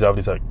like crazy off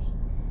this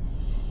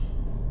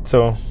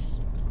So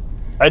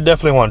I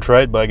definitely want to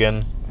try it, but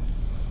again,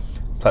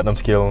 platinum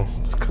skill.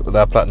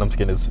 That platinum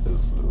skin is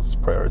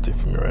priority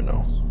for me right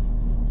now.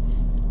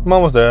 I'm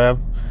almost there.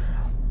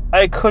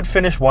 I could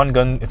finish one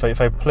gun if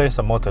I play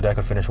some more today. I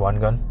could finish one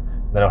gun,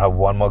 then I'll have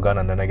one more gun,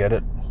 and then I get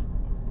it.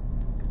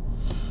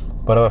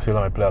 But I feel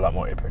like I play a lot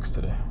more Apex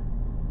today.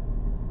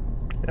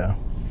 Yeah.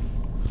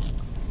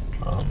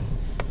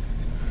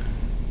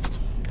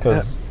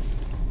 Because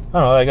I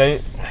don't know,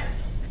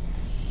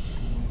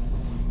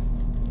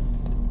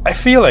 I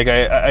feel like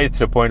I to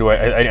the point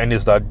where I need to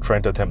start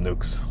trying to attempt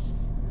nukes.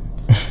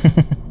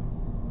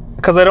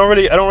 Because I don't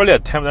really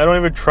attempt. I don't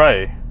even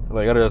try.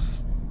 I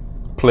just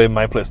play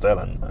my play style,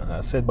 and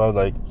that's it. But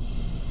I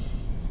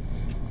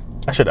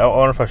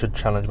wonder if I should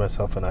challenge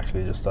myself and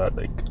actually just start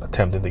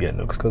attempting to get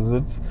nukes,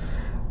 because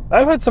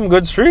I've had some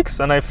good streaks,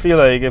 and I feel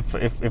like if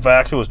I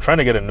actually was trying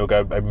to get a nuke,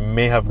 I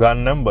may have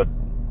gotten them, but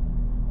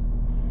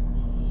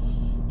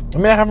I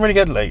mean I haven't really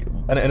get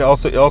and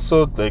also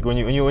when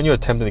you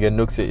attempting to get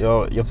nukes,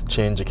 you have to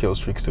change your kill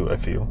streaks too. I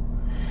feel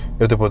you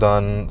have to put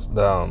on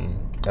the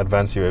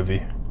advanced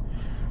UAV.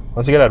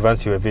 Once you get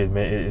advanced UAV,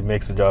 it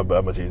makes the job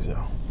much easier.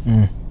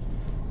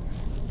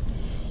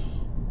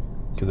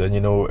 Because then you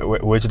know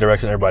which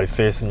direction everybody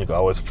facing. You can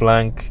always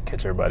flank,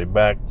 catch everybody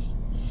back.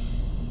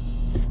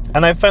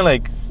 And I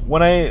find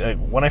when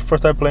I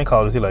first started playing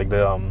Call of Duty,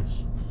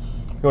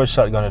 what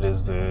shotgun it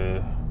is,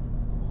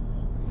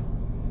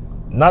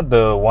 not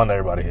the one that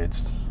everybody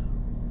hates.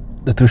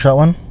 The 2-shot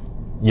one?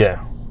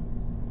 Yeah.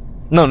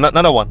 No, not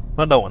that one.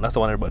 Not that one. That's the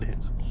one everybody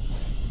hates.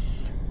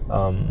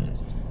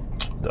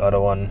 The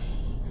other one.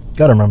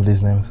 Gotta remember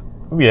these names.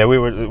 Yeah, we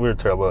were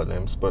terrible at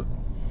names, but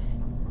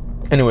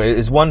anyway,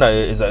 it's one that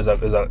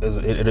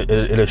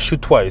it'll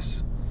shoot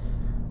twice,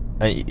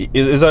 and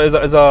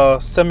it's a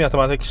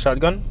semi-automatic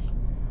shotgun,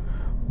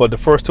 but the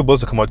first 2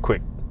 bullets will come out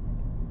quick,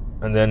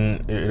 and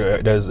then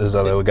there's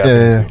a little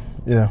gap.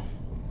 Yeah.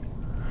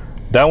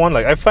 That one,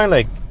 I find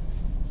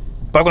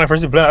back when I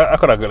first played, I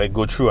could have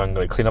go through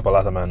and clean up a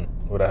lot of man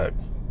with that.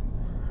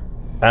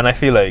 And I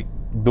feel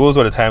those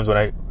were the times when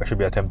I should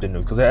be attempting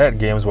nukes, because I had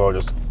games where I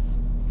just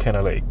kind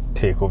of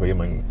take over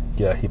him and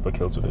get a heap of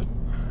kills with it.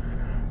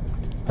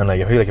 And I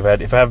feel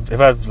if I have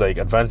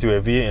advanced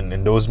UAV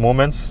in those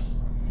moments,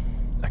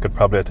 I could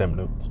probably attempt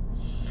nuke.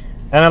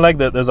 And I like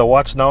that there's a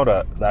watch now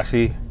that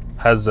actually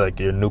has your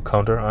nuke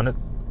counter on it,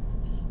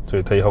 so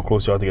it tell you how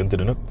close you are to get into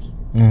the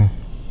nuke.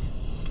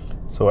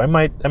 So I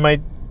might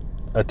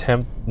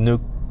attempt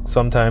nuke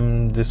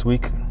sometime this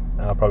week,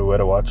 and I'll probably wear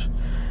the watch.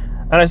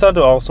 And I started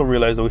to also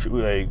realize that we should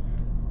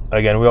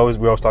again, we always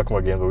talk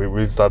about games, but we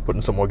really start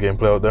putting some more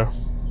gameplay out there.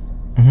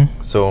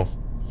 So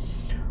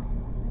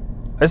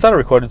I started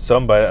recording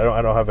some, but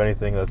I don't have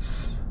anything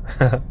that's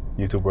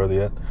YouTube worthy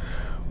yet.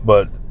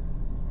 But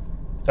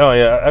oh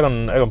yeah, I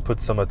can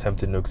put some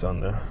attempted nukes on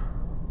there.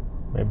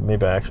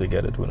 Maybe I actually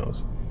get it. Who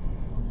knows?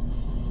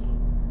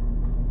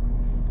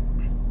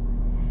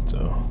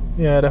 So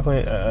yeah,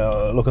 definitely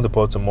looking to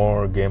put some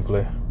more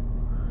gameplay.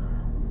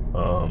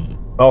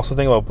 I also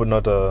think about putting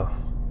out a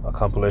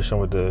compilation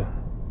with the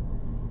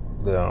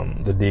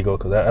deagle,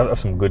 because I have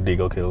some good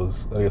deagle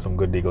kills. I get some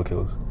good deagle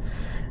kills,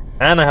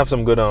 and I have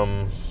some good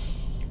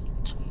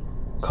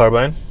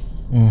carbine.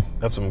 I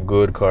have some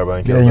good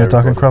carbine kills. Yeah, you're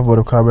talking crap about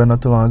the carbine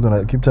not too long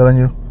ago. I keep telling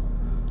you,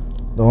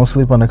 don't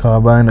sleep on the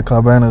carbine. The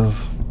carbine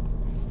is...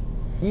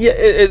 Yeah,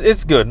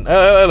 it's good.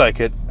 I like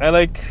it. I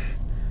like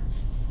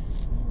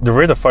the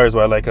rate of fire is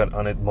what I like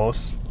on it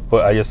most.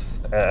 But I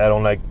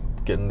don't like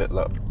getting it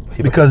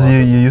because you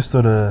used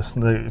to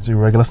the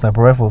regular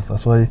sniper rifles.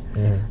 That's why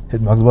you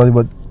hit max body.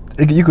 But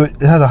it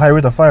has a high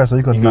rate of fire, so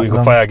you could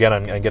fire again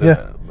and get it.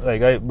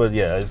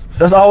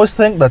 Just always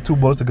think that 2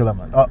 bullets to kill a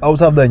man. I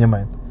always have that in your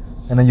mind,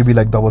 and then you'll be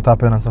like double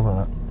tapping and stuff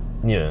like that.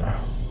 Yeah,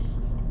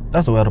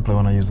 that's the way I play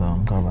when I use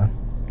carbine.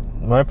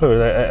 When I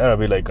play,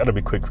 I'd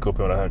be quick scoping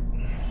what I had.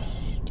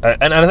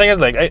 And the thing is,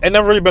 like, I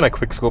never really been a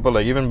quick scoper.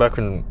 Like, even back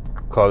in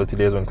Call of Duty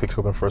days when quick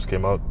scoping first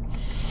came out,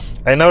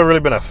 I never really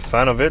been a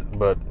fan of it.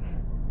 But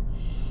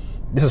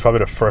this is probably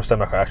the first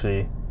time I could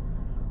actually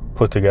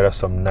put together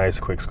some nice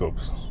quick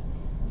scopes.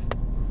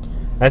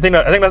 And I think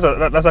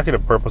that's actually the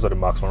purpose of the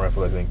marksman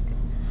rifle. I think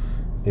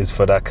is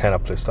for that kind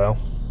of play style,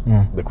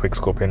 the quick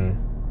scoping,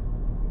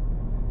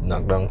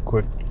 knockdown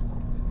quick.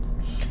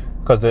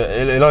 Because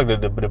they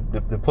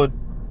put,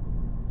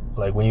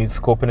 like, when you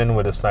scoping in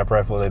with a sniper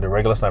rifle, like the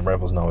regular sniper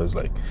rifles now is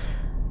like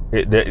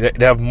they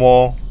have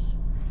more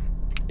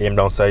aim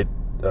down sight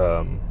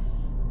time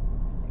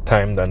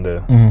than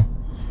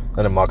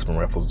the marksman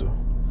rifles do.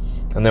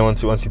 And then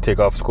once you take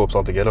off scopes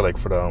altogether, like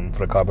for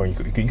the carbine, you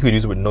could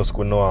use it with no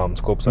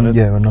scopes on it.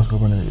 Yeah, with no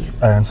scope on it.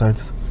 Iron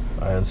sights.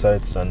 Iron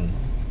sights, and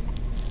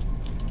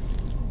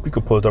we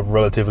could pull it up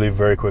relatively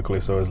very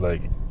quickly. So it's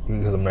like you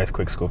can get some nice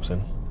quick scopes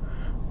in,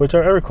 which I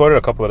recorded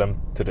a couple of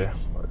them today.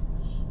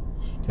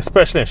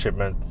 Especially in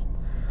shipment,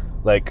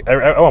 like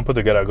I want to put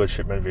together a good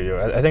shipment video.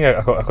 I think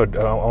I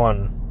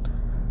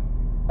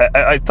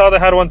thought I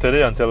had one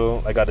today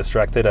until I got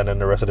distracted, and then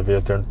the rest of the video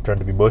turned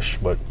to be bush.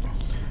 But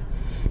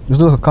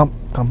just do like a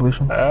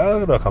compilation.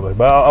 I'll do a compilation,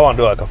 but I want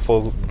to do like a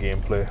full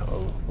gameplay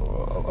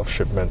of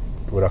shipment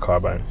with a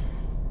carbine,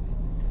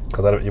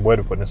 because you might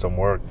be putting in some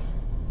work,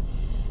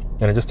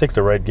 and it just takes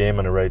the right game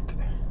and the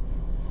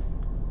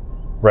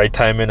right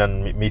timing,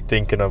 and me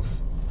thinking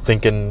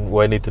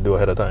what I need to do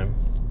ahead of time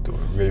to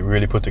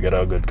really put together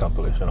a good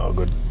compilation or a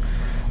good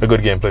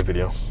gameplay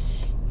video.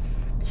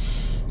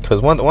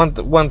 Because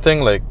one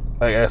thing, like,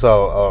 I guess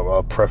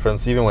our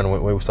preference, even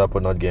when we start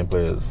putting out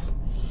gameplay, is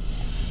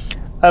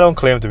I don't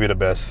claim to be the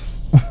best,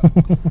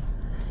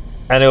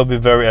 and it'll be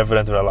very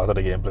evident in a lot of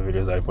the gameplay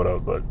videos I put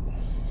out. But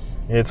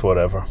it's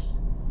whatever.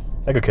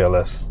 I could care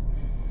less.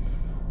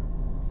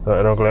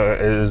 I don't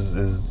claim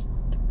is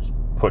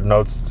putting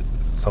out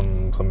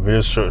some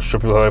videos show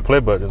people how I play,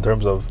 but in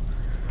terms of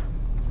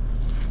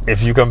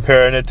if you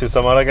comparing it to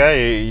some other guy,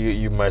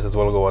 you might as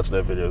well go watch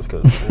their videos,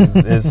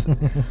 because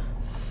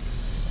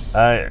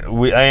I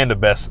ain't the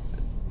best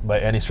by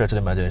any stretch of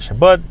the imagination.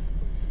 But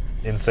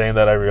in saying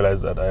that, I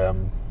realize that I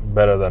am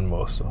better than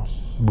most. So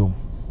boom.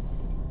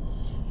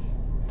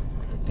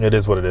 It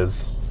is what it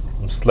is.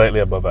 I'm slightly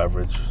above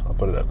average. I'll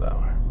put it at that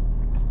way.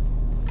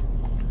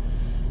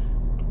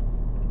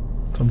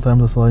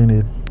 Sometimes that's all you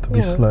need to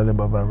be slightly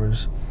above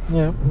average.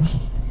 Yeah.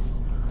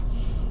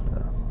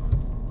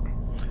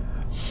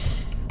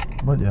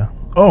 But yeah.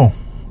 Oh,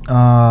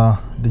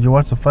 did you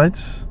watch the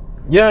fights?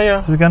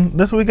 Yeah.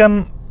 This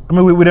weekend. I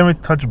mean, we didn't really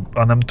touch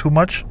on them too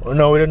much.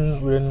 No, we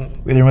didn't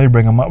really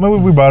bring them up. I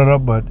mean, we brought it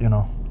up, but you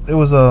know, it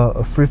was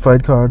a free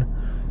fight card.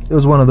 It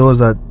was one of those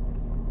that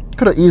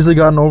could have easily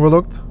gotten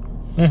overlooked.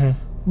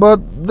 But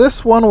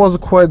this one was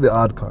quite the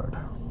odd card.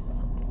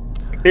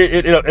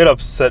 It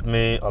upset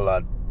me a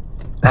lot.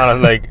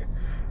 And like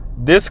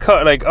this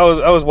card, like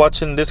I was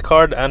watching this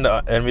card and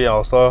NBA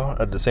All-Star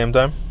at the same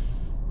time.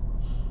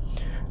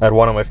 I had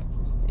one on the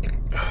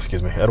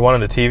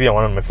TV and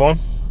one on my phone,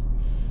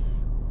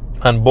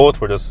 and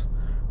both were just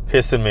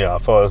pissing me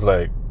off. I was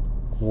like,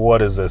 what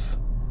is this?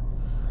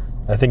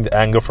 I think the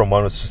anger from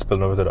one was just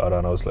spilling over to the other,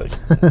 and I was like,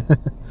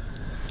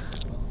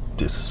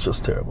 this is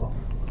just terrible.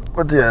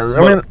 But yeah, I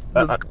mean,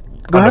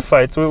 go ahead. The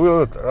fights,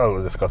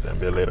 I'll discuss the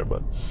NBA later,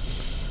 but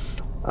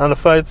on the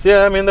fights,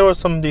 yeah, I mean, there were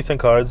some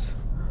decent cards,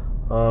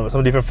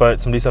 some decent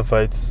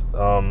fights.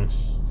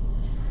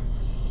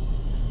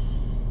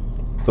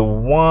 The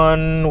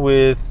one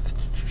with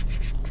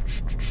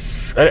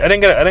I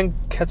didn't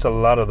catch a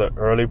lot of the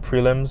early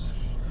prelims.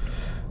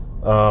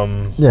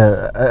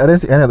 Yeah, I didn't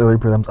see any of the early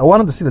prelims. I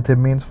wanted to see the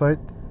Tim Means fight.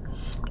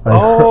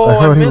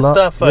 I missed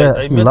that fight.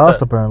 Yeah, he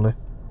lost apparently.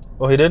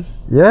 Oh, he did?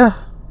 Yeah.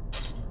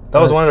 That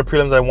was one of the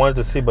prelims I wanted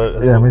to see,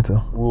 but yeah, me too.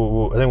 I think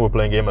we were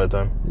playing game at the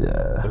time.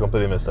 Yeah. So I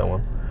completely missed that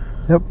one.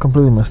 Yep,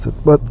 completely missed it.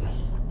 But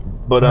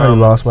I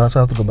lost, but I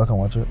have to go back and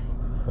watch it.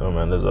 Oh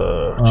man, there's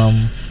a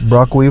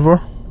Brock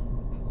Weaver.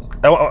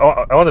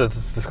 I wanted to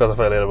discuss a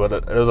fight later,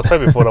 but there was a fight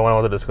before that one I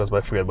wanted to discuss, but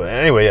I forget. But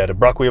anyway, yeah, the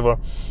Brock Weaver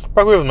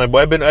is my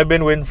boy. I've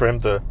been waiting for him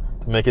to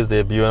make his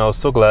debut, and I was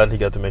so glad he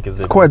got to make his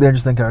debut. It's quite an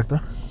interesting character.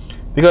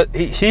 Because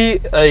he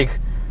like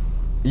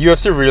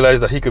UFC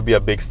realized that he could be a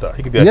big star.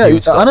 He could be a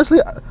huge star. Honestly,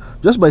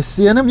 just by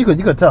seeing him, you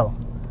could tell.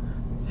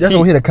 Just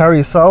the way he carry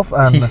himself,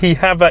 and he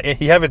have it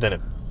in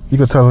him. You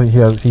could tell he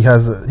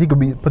could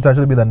be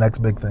potentially be the next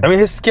big thing. I mean,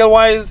 his skill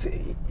wise,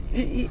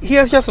 he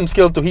has some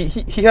skill too.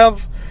 He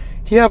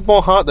have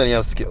more heart than he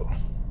have skill.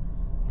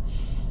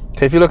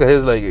 Okay, if you look at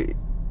his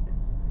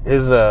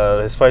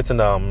fights in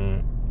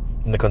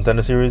the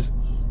Contender Series,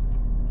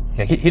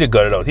 yeah, he'd have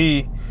got it out.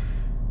 He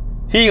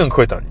can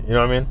quit on you. You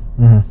know what I mean?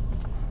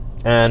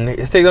 Mm-hmm. And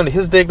his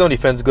takedown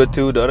defense good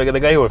too. The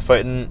guy who was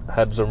fighting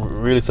had some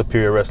really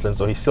superior wrestling,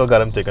 so he still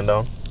got him taken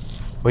down.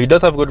 But he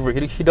does have good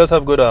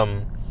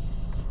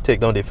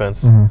takedown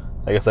defense.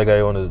 Mm-hmm. I guess that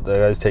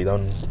guy's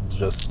takedown is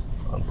just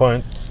on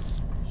point.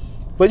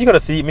 But you gotta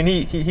see. I mean,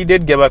 he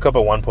did get back up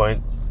at one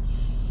point.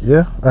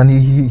 Yeah, and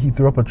he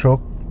threw up a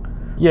choke.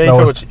 Yeah, that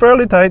was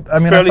fairly tight. I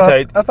mean,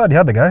 I thought he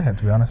had the guy,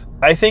 to be honest.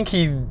 I think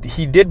he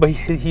did, but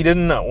he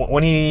didn't.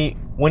 When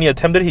he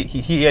attempted,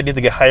 he had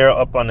to get higher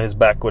up on his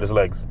back with his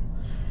legs.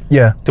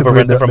 Yeah, to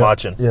prevent him from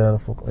arching. Yeah,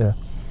 yeah.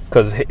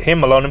 Because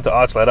him allowing him to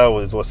arch like that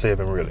was what saved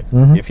him, really.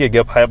 Mm-hmm. If he had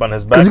get high up on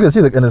his back, because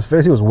you can see in his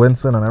face he was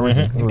wincing and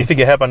everything. Mm-hmm. If he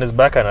get high up on his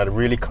back and had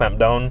really clamped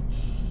down,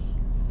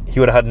 he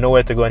would have had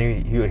nowhere to go,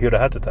 and he would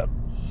have had to tap.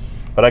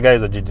 But that guy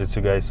is a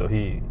jiu-jitsu guy, so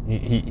he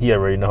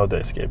already know how to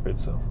escape it.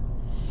 So,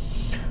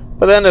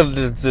 but then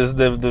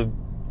the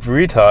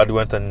retard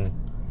went and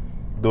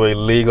do a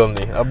legal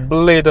knee, a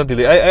blatant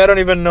knee. I don't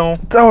even know.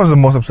 That was the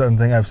most upsetting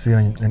thing I've seen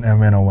in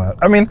MMA in a while.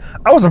 I mean,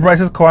 I was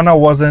surprised his corner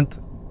wasn't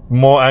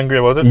more angry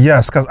about it.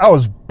 Yes, because I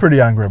was pretty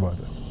angry about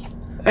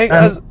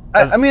it.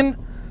 I mean,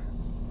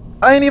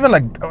 I ain't even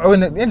like. I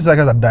mean, it's like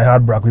as a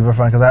diehard Brock Weaver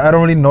fan because I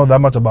don't really know that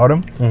much about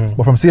him. Mm-hmm.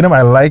 But from seeing him,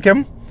 I like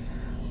him.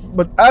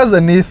 But as the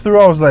knee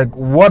threw, I was like,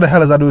 "What the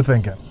hell is that dude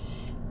thinking?"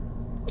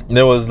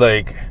 There was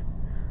like,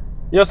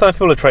 some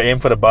people try aim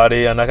for the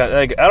body, and I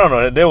don't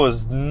know. There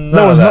was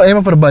no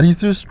aiming for the body. He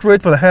threw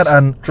straight for the head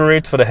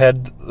straight for the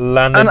head,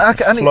 landed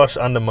flush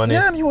on the money.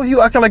 Yeah, and he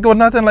acting like it was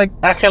nothing.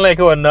 Acting like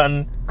it was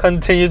nothing.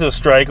 Continue to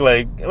strike.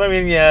 Like, I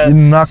mean, yeah. He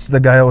knocked the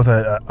guy out with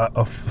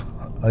a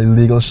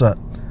illegal shot.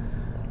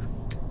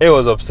 It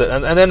was upset,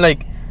 and then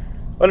like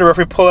when the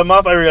referee pulled him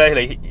off, I realized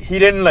like he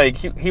didn't like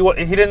he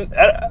didn't.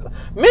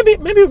 Maybe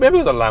it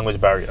was a language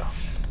barrier.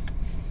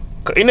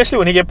 Initially,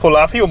 when he get pulled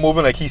off, he was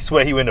moving like he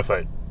swear he win the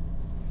fight.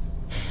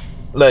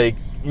 Like,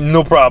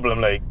 no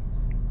problem. Like,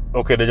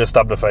 okay, they just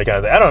stopped the fight kind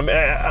of thing. I don't know.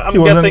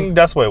 I'm guessing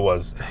that's what it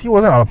was. He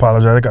wasn't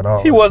apologetic at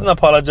all. He wasn't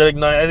apologetic.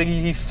 No, I think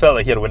he felt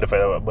like he had to win the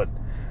fight.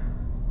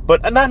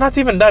 But not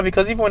even that,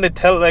 because even when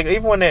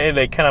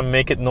they kind of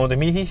make it known to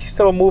me, he's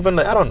still moving.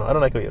 Like, I don't know. I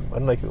don't like it. I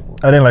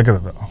didn't like it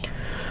at all.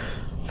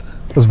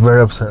 It was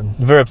very upsetting.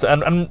 Very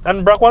upsetting.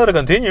 And Brock wanted to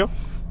continue.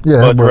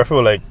 Yeah, but the referee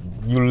was like,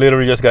 you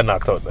literally just got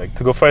knocked out. Like,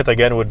 to go fight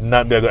again would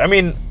not be a good. I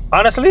mean,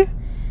 honestly,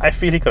 I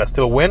feel he could have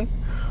still win,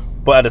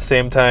 but at the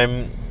same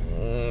time,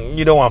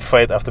 you don't want to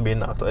fight after being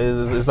knocked out.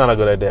 It's not a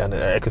good idea, and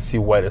I could see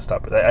why they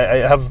stopped it.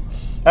 I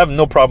have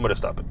no problem with it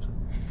stopping.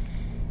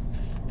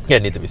 Yeah,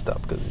 it needs to be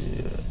stopped because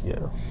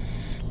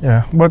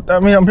Yeah, but I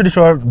mean, I'm pretty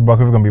sure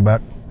Brock is gonna be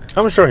back.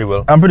 I'm sure he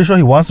will. I'm pretty sure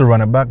he wants to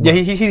run it back. Yeah,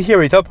 he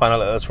already told Pana,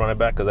 let's run it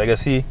back, because I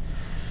guess he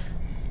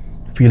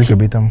feel he could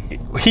beat him.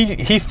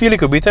 He feel he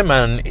could beat him,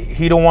 and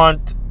he don't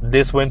want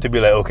this win to be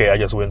like, okay, I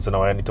just win, so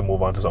now I need to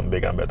move on to something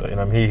bigger and better. You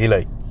know what I mean? He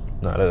like,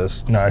 nah,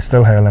 let's. Nah, it's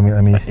still here. Let me.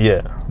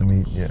 Yeah.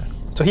 Yeah.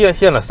 So he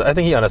understands. I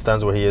think he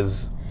understands where he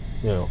is.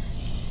 You know,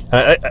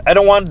 and I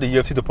don't want the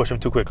UFC to push him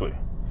too quickly,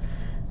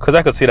 because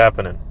I could see it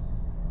happening.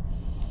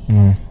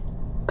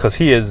 Because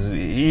he has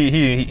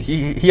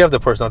the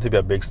personality to be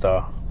a big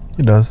star.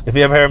 He does. If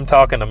you ever hear him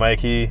talk on the mic,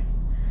 he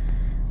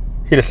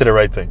just say the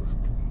right things.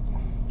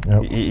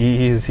 Yep.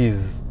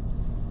 He's.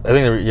 I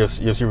think the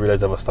UFC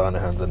realized they have a star in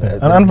their hands,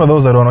 and for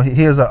those that don't know,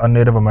 he is a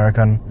Native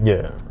American.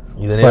 Yeah,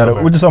 he's a Native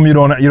American, which is something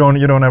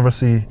you don't ever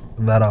see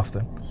that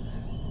often,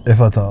 if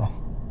at all.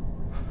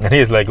 And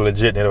he's like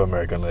legit Native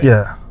American. Like.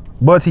 Yeah,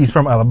 but he's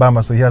from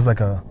Alabama, so he has like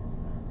a.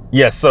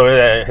 Yes, so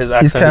his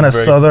accent. He's kind of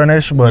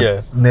southernish,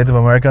 but Native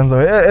American.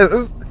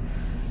 So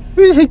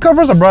he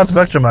covers a broad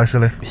spectrum,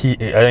 actually.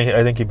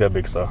 I think he'd be a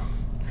big star.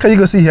 Cause you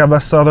can see he have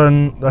that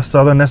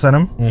southernness in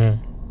him.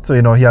 Mm-hmm. So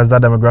he has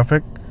that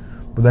demographic,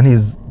 but then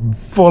he's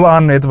full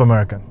on Native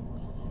American.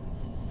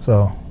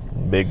 So.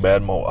 Big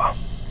Bad Moa.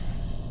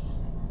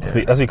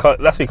 Yeah. That's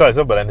what we call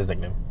himself, but then his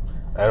nickname.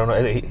 I don't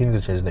know. He needs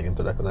to change his nickname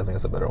to that because I think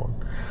it's a better one.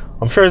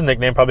 I'm sure his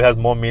nickname probably has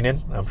more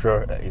meaning. I'm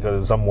sure because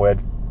it's some weird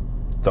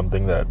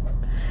something that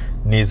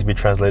needs to be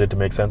translated to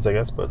make sense, I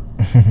guess. But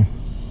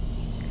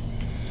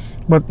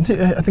but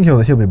I think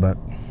he'll be back.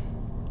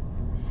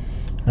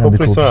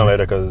 Hopefully sooner or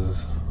later,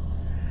 because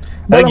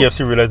I think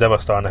UFC realized they have a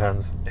star in their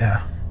hands.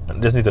 Yeah,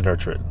 and just need to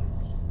nurture it.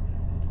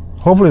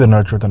 Hopefully they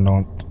nurture it and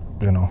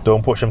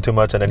don't push him too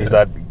much, and then he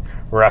start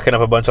racking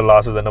up a bunch of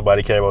losses and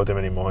nobody care about him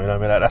anymore. You know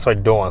what I mean? That's what I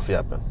don't want to see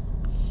happen.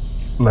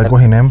 Like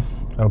what he named?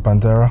 El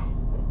Pantera.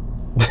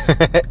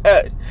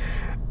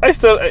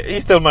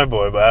 He's still my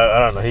boy, but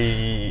I don't know.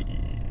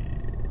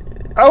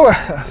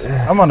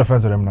 I'm on the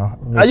fence with him now.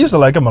 I used to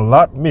like him a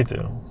lot Me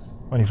too.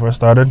 when he first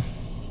started.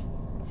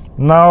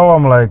 Now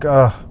I'm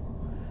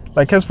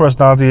like his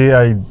personality.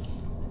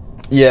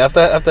 Yeah,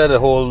 after the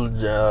whole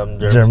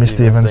Jeremy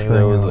Stevens thing,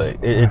 it was like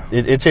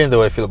it changed the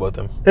way I feel about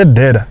him. It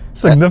did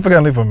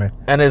significantly for me.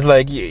 And it's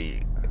like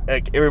it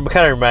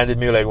kind of reminded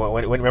me like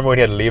when remember when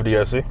he had to leave the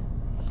UFC.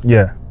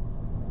 Yeah.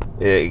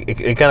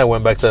 It kind of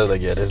went back to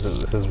like this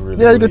is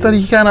really. Yeah, you could tell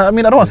he kind of. I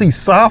mean, I don't want to say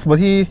he's soft, but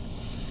he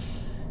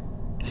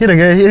didn't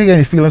get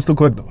any feelings too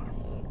quick.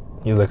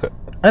 He's like.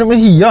 I mean,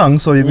 he's young,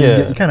 so you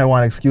kind of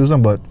want to excuse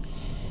him, but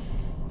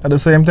at the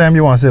same time,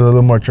 you want to see a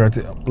little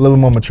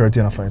more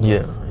maturity in a fight. Yeah.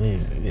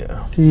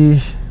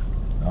 I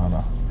don't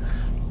know.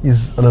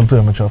 He's a little too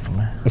immature for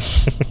me.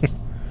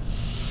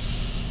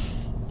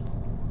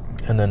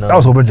 And then I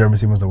was hoping Jeremy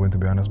Stevens to win, to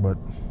be honest, but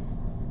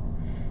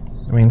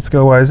I mean,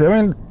 skill-wise,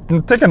 I mean,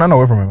 taking none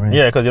away from him. I mean,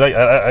 yeah, because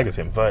I can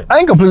see him fight. I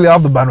ain't completely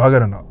off the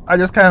bandwagon, no. I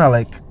just kind of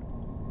like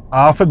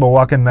off it, but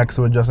walking next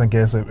to it just in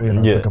case it,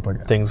 pick up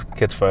again. Things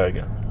catch fire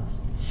again.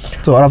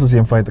 So I'll have to see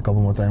him fight a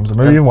couple more times, or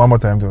maybe even one more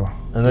time too.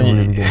 And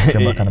then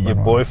your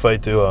boy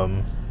fight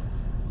too.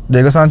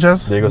 Diego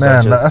Sanchez.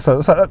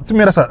 Sanchez. To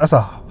me, that's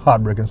a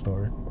heartbreaking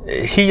story.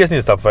 He just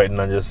needs to stop fighting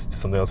and just do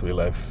something else with his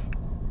life.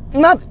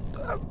 Not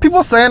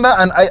people saying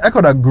that, and I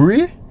could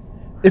agree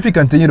if he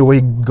continued the way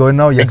he's going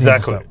now. Yes,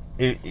 exactly.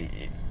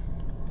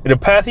 The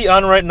path he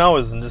on right now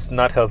is just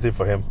not healthy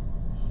for him.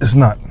 It's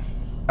not,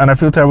 and I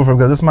feel terrible for him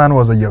because this man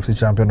was a UFC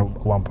champion at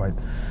one point.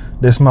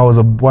 This man was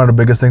one of the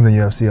biggest things in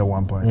UFC at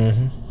one point.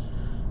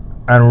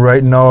 And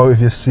right now, if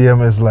you see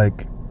him, it's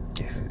like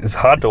it's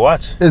hard to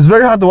watch. It's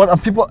very hard to watch.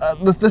 And people,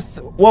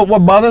 what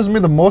bothers me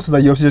the most is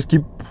that UFC just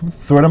keep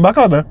throwing him back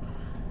out there.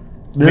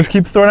 They just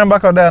keep throwing him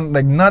back out there and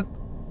like not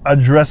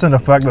addressing the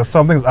fact that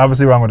something's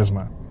obviously wrong with this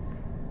man.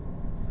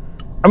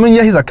 I mean,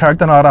 yeah, he's a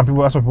character and all that. And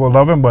that's why people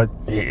love him. But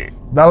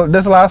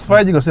this last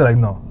fight, you can see like,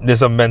 no, there's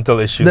some mental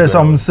issues. There's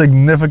something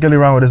significantly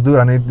wrong with this dude,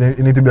 and it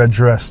need to be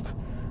addressed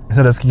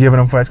instead of just giving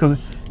him fights. Because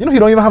he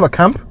don't even have a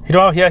camp. He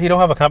don't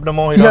have a camp no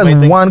more. He has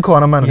one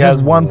corner man. He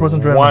has one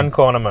person training. One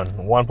corner man.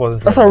 One person.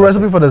 That's a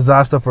recipe for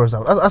disaster. First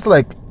off, that's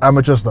like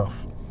amateur stuff.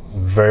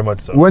 Very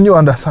much so. When you're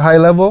on the high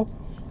level,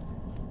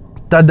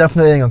 that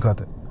definitely ain't gonna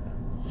cut it.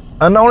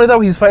 And not only that,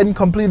 he's fighting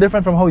completely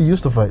different from how he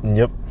used to fight.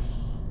 Yep.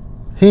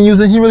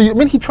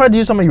 He tried to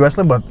use some of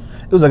wrestling, but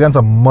it was against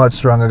a much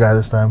stronger guy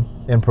this time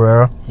in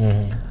Pereira.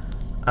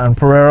 And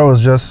Pereira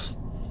was just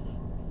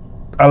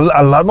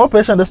a lot more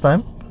patient this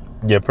time.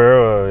 Yeah,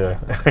 Pereira.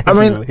 Yeah. I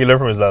mean, he learned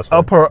from his last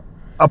fight.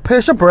 A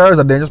patient Pereira is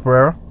a dangerous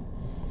Pereira.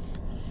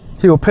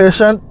 He was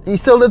patient. He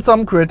still did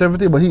some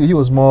creativity, but he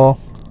was more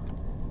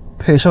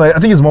patient. I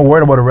think he's more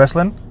worried about the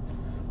wrestling.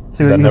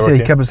 So you can see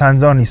he kept his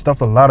hands down. He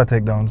stuffed a lot of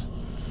takedowns.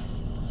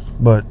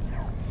 But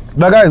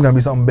that guy is gonna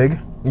be something big.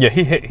 Yeah,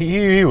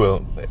 he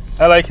will.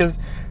 I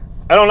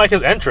don't like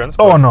his entrance.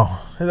 Oh no,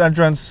 his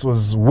entrance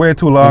was way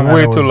too long.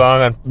 Way too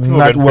long and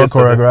not well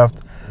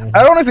choreographed.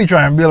 I don't know if he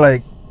try and be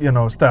like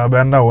style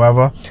bender or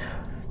whatever.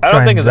 I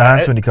don't think it's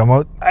dance when he come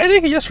out. I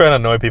think he's just trying to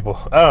annoy people.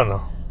 I don't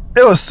know.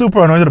 It was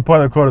super annoying to the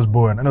point the crowd was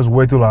booing, and it was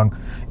way too long.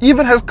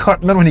 Even his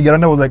cutman when he got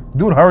in there was like,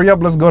 "Dude, hurry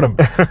up, let's go to him."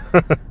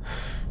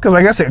 Because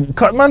like I said,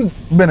 Cutman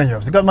been in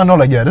UFC. Cutman know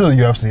like, yeah, this is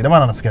UFC. They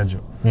man on a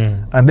schedule.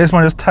 And this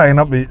man just tying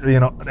up,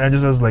 and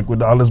just like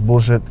with all this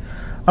bullshit.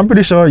 I'm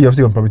pretty sure UFC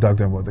will probably talk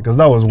to him about it because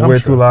that was way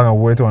too long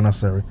and way too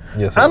unnecessary.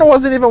 Yes, and it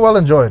wasn't even well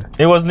enjoyed.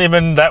 It wasn't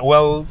even that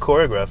well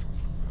choreographed.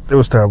 It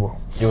was terrible.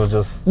 It was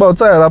just. But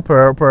outside of that,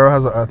 Pereira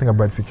has, I think, a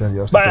bright future in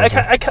UFC. But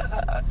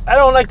I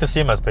don't like to see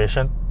him as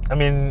patient. I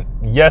mean,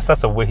 yes,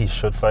 that's the way he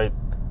should fight.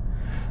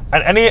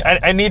 And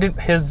I need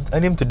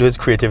him to do his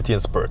creativity in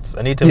spurts.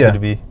 I need him to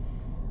be.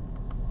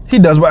 He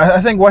does, but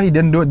I think why he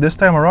didn't do it this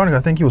time around, I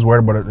think he was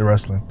worried about the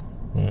wrestling.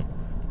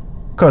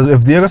 Because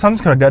if Diego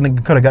Sanchez could have gotten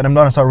him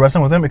down and started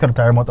wrestling with him, he could have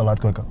tired him out a lot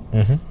quicker.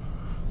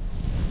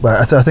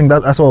 But I think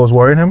that's what was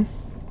worrying him.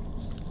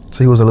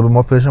 So he was a little bit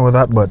more patient with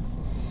that. But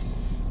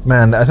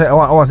man, I think I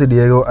want to see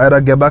Diego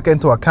either get back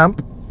into a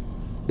camp.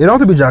 It don't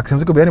have to be Jackson.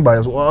 It could be anybody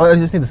else. Well, I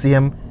just need to see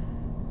him.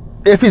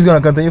 If he's gonna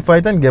continue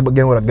fighting, get with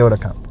a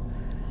camp.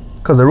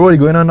 Because the road he's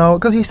going on now,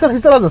 because he still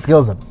has the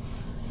skills in.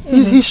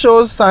 He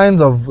shows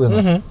signs of,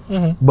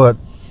 but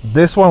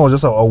this one was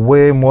just a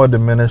way more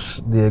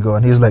diminished Diego,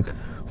 and he's like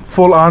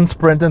full on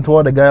sprinting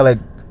toward the guy like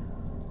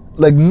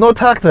no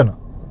tact in him.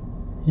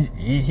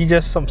 He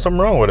just something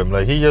wrong with him.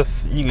 Like he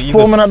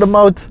foaming at the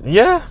mouth.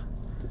 Yeah,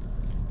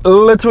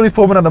 literally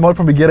foaming at the mouth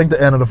from beginning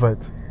to end of the fight.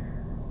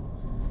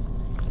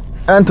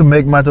 And to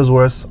make matters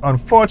worse,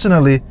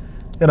 unfortunately,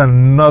 he had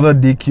another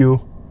DQ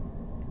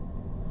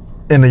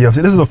in the UFC.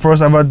 This is the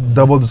first ever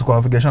double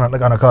disqualification on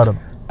a card.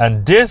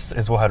 And this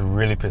is what had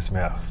really pissed me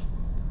off.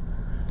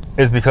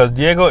 Is because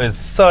Diego is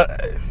so.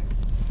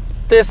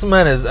 This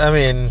man is. I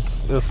mean,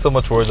 there's so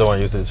much words I want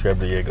to use to describe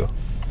Diego.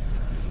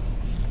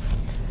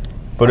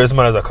 But this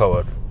man is a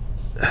coward.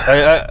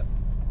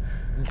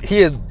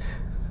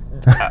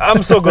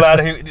 I'm so glad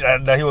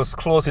that he was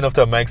close enough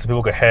to a mic so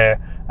people could hear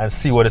and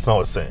see what this man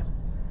was saying.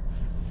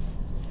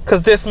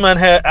 Because this man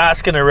here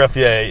asking the ref,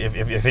 yeah,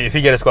 if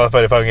he get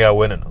disqualified, if I can get a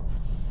win.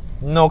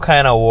 No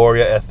kind of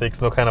warrior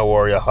ethics, no kind of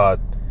warrior heart.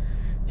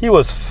 He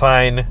was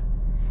fine.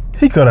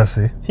 He could have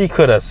see. He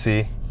could have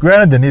see.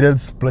 Granted, they needed to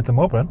split him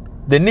open.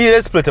 They needed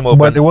to split him open.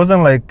 But it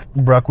wasn't like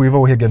Brock Weaver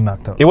where he get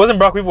knocked out. It wasn't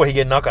Brock Weaver where he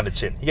get knocked on the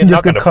chin. He get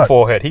knocked on the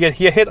forehead. He get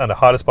hit on the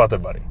hardest part of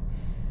the body.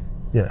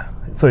 Yeah.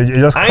 So you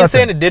just I ain't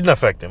saying it didn't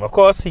affect him. Of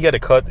course, he got a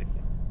cut.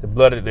 The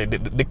blood,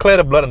 they clear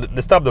the blood and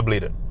they stop the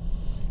bleeding.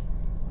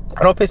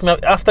 I don't piss me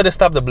off. After they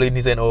stop the bleeding,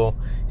 he's saying, oh,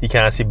 he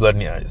can't see blood in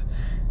the eyes.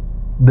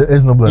 There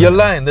is no blood. You're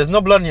lying. There's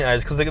no blood in your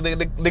eyes because they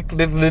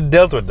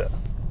dealt with that.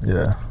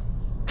 Yeah.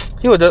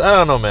 He was just, I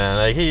don't know, man.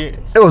 Like it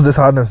was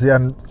disheartening, yeah.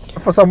 And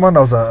for someone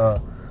that was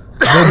a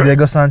big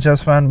Diego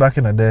Sanchez fan back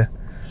in the day,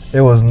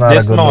 it was not.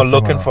 This man was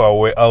looking for a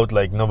way out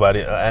like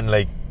nobody, and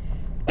like,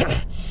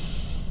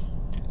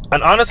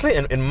 and honestly,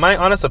 in my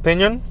honest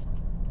opinion,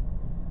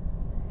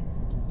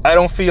 I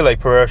don't feel like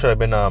Pereira should have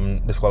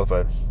been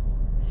disqualified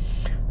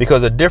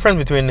because the difference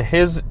between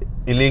his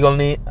illegal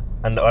knee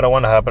and the other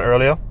one that happened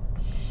earlier,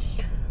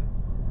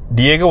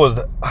 Diego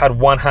had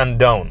one hand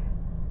down.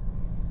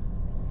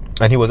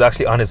 And he was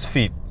actually on his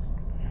feet.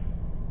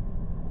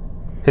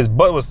 His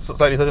butt was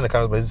slightly touching the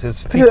camera, but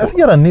his feet. I think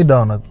he had a knee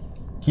down.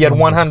 He had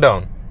one hand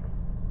down.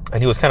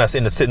 And he was kind of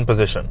in the sitting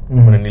position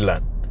when the knee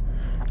landed.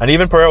 And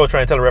even Pereira was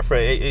trying to tell the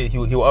referee, hey, he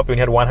was up and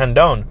he had one hand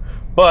down.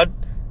 But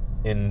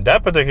in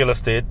that particular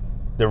state,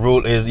 the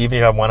rule is even if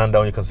you have one hand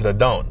down, you consider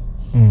down.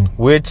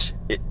 Which,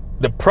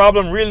 the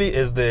problem really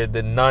is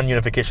the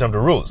non-unification of the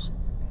rules.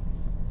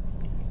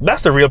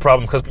 That's the real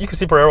problem because you can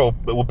see Pereira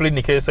will plead in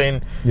the case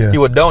saying he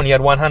was down, he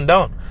had one hand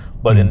down.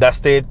 But in that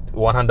state,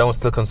 one hand down was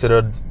still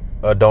considered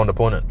a downed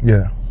opponent.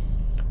 Yeah.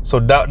 So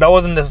that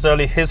wasn't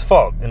necessarily his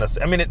fault.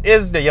 I mean, it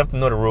is that you have to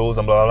know the rules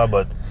and blah, blah,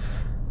 blah. But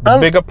the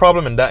bigger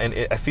problem in that,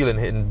 I feel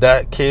in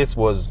that case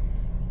was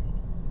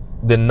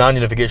the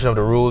non-unification of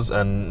the rules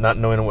and not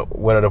knowing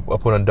whether the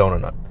opponent down or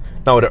not.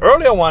 Now, with the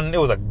earlier one, it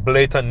was a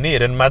blatant knee. It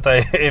didn't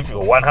matter if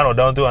one hand was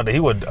down to, and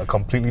he would a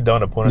completely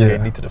down opponent get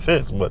a knee to the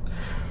face. But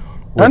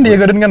and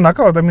Diego didn't get knocked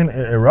out. I mean,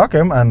 it rocked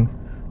him, and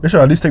they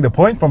should at least take the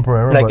point from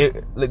Pereira.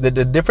 Like,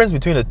 the difference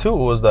between the two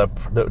was that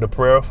the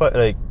Pereira fight,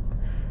 like,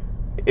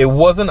 it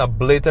wasn't a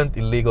blatant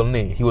illegal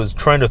knee. He was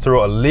trying to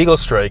throw a legal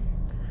strike,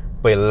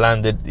 but it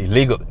landed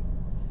illegally.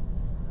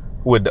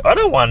 With the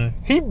other one,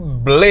 he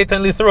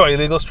blatantly threw an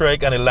illegal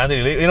strike and it landed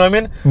illegal. You know what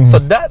I mean? So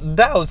that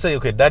I would say,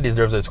 okay, that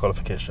deserves a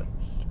disqualification.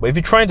 But if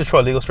you're trying to throw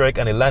a legal strike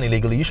and it landed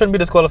illegally, you shouldn't be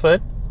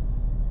disqualified.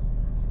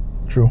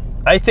 True.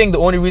 I think the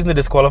only reason they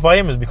disqualify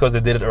him is because they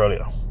did it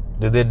earlier.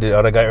 They did the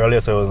other guy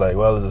earlier, so it was like,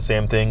 well, it's the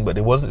same thing, but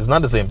it's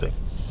not the same thing.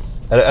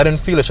 I didn't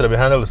feel it should have been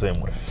handled the same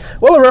way.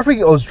 Well, the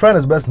referee was trying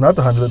his best not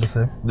to handle it the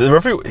same. The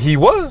referee, he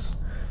was.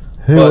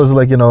 He was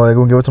like, like,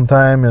 we'll give it some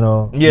time,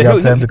 Yeah,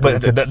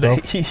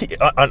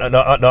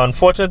 the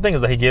unfortunate thing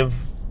is that he gave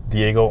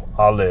Diego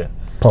all the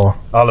power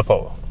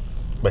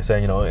by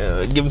saying,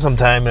 give him some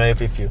time,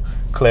 if you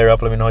clear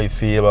up, let me know how you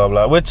feel, blah,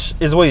 blah, which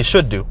is what you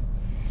should do.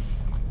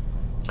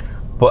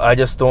 But I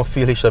just don't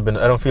feel he should have been,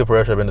 I don't feel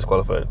Pereira should have been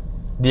disqualified.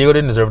 Diego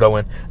didn't deserve that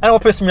win. And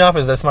what pissed me off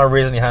is that man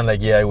raising your hand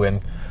like, yeah, I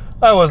win.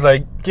 I was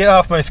like, get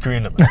off my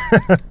screen, man.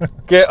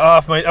 Get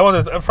off my,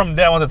 from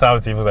there I wanted to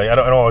have TV. I was like, I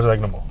don't watch like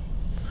no more.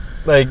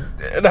 Like,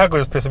 that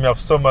was pissing me off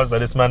so much that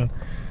this man,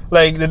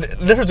 like, the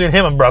difference between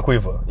him and Brock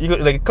Weaver, you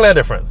could, like, clear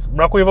difference.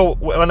 Brock Weaver,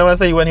 when I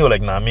say he win, he was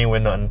like, nah, me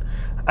win nothing.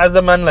 As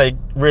the man, like,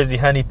 raise his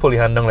hand, he pull his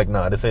hand down, like,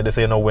 nah, they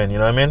say no win, you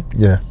know what I mean?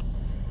 Yeah.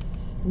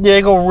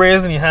 Diego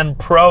raising his hand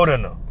proud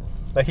enough.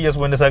 Like, he just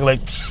went this, like,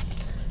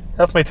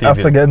 off my TV.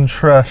 After getting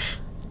trash.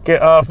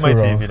 Get off my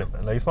TV,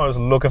 man. Like, this man was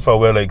looking for a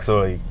way, like,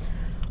 so if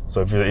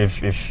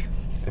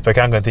I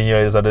can't continue,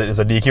 it's a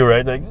DQ,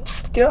 right? Like,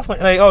 get off my,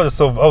 like, I was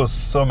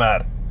so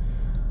mad.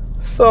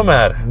 So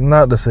mad.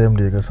 Not the same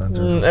Diego Sanchez.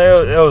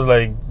 It was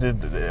like,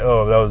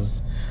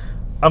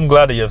 I'm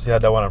glad the UFC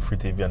had that one on free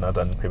TV and not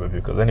on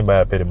pay-per-view, because anybody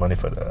that paid the money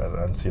for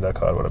that and see that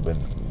card would have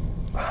been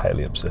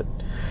highly upset.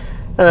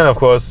 And then, of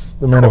course,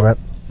 the main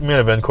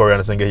event, Corey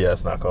Anderson get his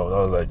ass knocked out.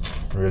 I was like,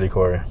 really,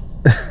 Corey?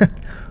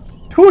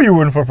 Who are you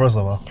rooting for, first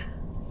of all?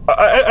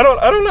 I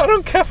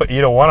don't care for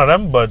either one of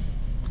them, but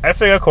I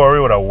figure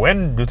Corey would have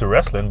won due to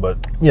wrestling. But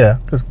yeah,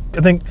 because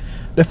I think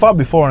they fought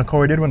before and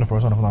Corey did win the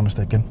first one, if I'm not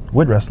mistaken,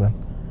 with wrestling.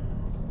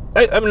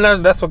 I mean,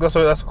 that's what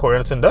Corey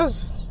Anderson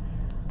does.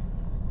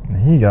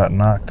 He got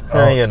knocked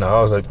out.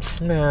 I was like,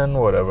 man,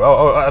 whatever.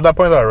 At that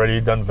point, I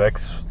already done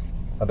Vex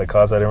at the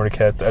cards. I didn't really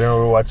care. I didn't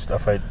really watch that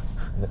fight.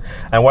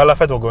 And while that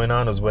fight was going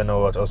on, was when I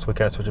was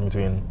kind of switching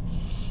between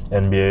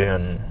NBA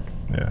and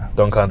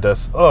dunk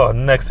contest. Oh,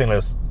 next thing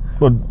is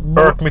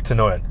irked me to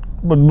no end.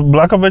 But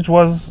Blachowicz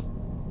was,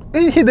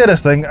 he did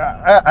his thing.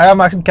 I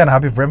am actually kind of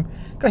happy for him.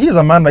 Because he's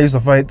a man that used to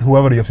fight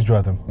whoever the UFC threw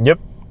at him. Yep.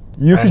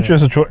 UFC tries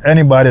to throw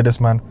anybody,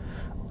 this man.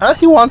 And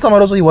he won some of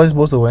those he wasn't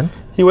supposed to win.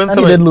 He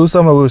did lose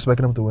some, but we were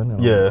expecting him to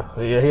win. Yeah,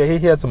 he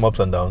had some ups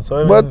and downs.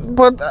 So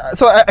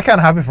so I kind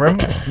of happy for him.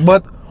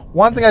 But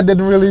one thing I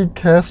didn't really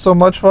care so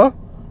much for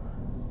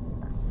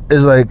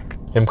is like,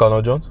 Him calling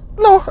out Jones?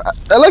 no,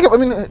 I like it. I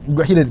mean,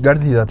 he did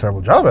a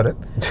terrible job at it.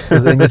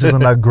 His English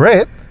isn't that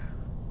great,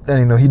 and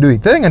you know he do his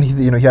thing, and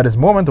he had his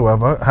moment, or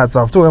whatever. Hats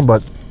off to him,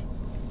 but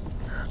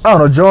I don't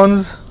know,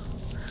 Jones.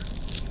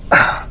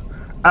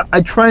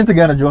 I trying to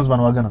get a Jones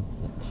bandwagon.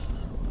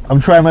 I'm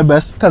trying my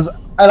best because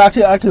I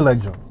actually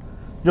like Jones.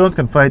 Jones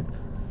can fight.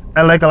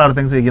 I like a lot of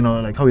things, like, you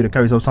know, like how he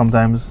carries out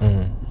sometimes.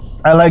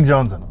 I like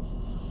Jones.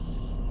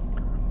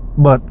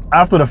 But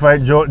after the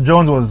fight,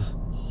 Jones was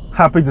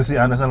happy to see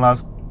Anderson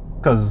last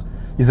because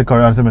he said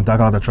Corey Anderson been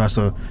talking about the trash,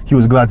 so he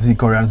was glad to see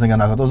Corey Anderson get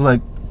knocked out. I was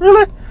like,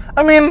 really?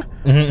 I mean,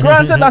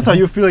 granted, that's how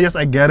you feel. Yes,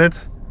 I get it.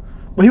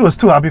 But he was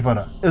too happy for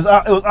that. It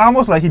was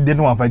almost like he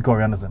didn't want to fight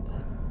Corey Anderson.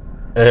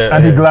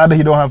 And he's glad that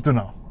he don't have to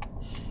now.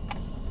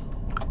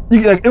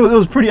 It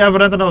was pretty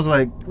evident, and I was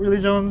like,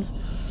 really, Jones?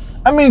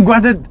 I mean,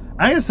 granted,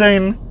 I ain't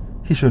saying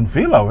he shouldn't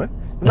feel that way.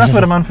 If that's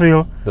what the man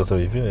feel. That's how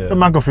you feel, yeah. The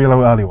man can feel that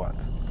way all he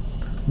wants.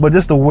 But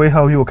just the way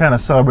how he was kind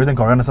of celebrating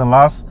Corey Anderson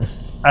lost,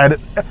 it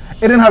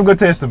didn't have good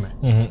taste to me.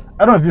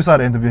 I don't know if you saw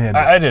the interview here.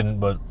 I didn't,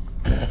 but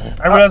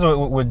I realized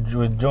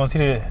with Jones,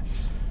 I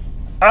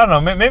don't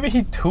know, maybe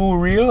he too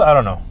real, I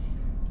don't know.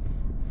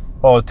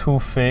 Or too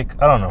fake,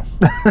 I don't know.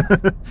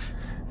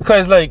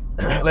 Because like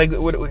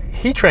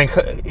he trying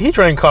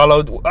call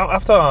out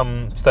after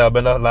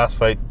Stylebender last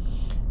fight,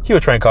 he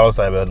would try and call out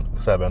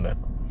Stylebender,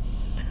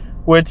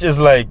 which is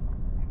like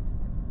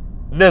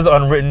there's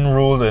unwritten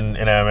rules in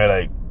MMA.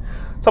 Like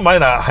somebody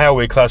in a higher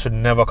weight class should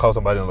never call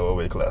somebody in a lower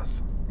weight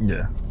class.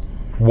 Yeah,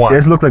 one.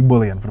 It looks like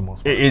bullying for the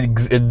most part. It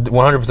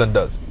 100%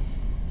 does.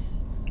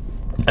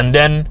 And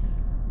then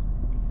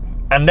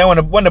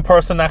when the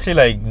person actually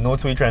like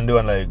knows what he's trying to do,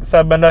 and like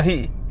Stylebender,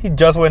 he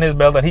just won his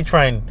belt and he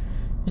trying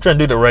to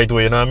do the right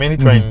way, you know what I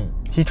mean?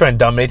 He trying to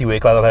dominate the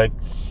weight class, like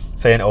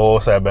saying, "Oh,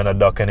 Stylebender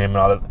ducking him and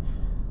all that."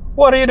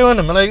 What are you doing,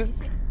 man? Like,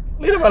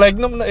 lead him, like,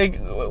 no, like, you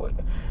know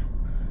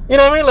what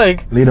I mean?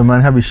 Like, lead him,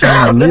 man. Have you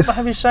shine at least.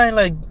 Have you shine,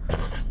 like,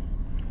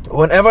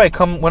 whenever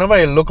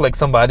I look like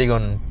somebody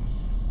gonna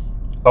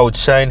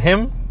outshine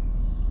him,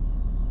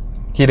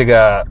 he the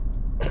guy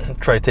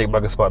try to take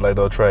back a spotlight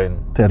or try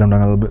and tear them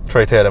down a little bit.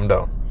 Try to tear them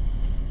down.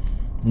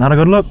 Not a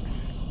good look.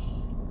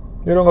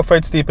 You don't go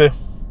fight Stipe.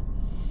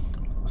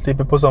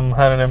 Stipe put some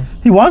hand in him.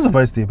 He wants to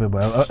fight Stipe,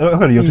 but I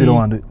heard the UFC don't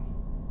want to do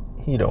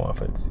it. He don't want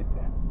to fight Stipe.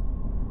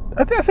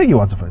 I think he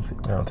wants to fight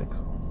Stipe. I don't think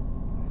so.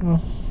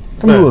 Well,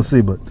 I mean, we'll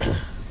see, but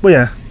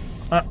yeah.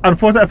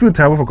 Unfortunately, I feel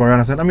terrible for Corey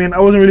Anderson. I mean, I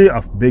wasn't really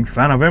a big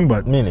fan of him,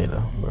 but me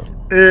neither. Bro.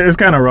 It's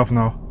kind of rough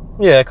now.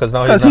 Yeah,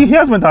 because he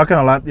has been talking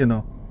a lot, you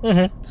know.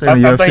 Saying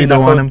the UFC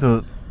don't want him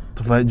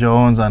to fight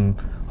Jones and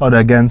how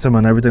they're against him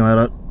and everything like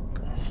that.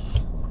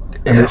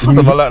 Yeah, first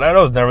of all, that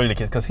was never really the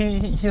case because he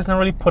has never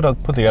really put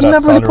together. He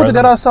never really put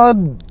together a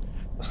solid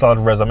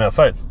resume of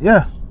fights.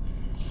 Yeah.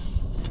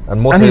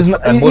 And most of his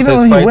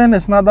fights, win,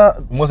 it's not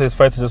that. Most of his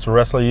fights just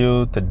wrestle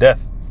you to death,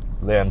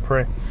 lay and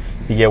pray.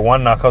 He get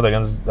one knockout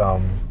against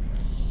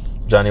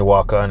Johnny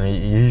Walker, and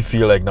he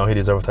feel like now he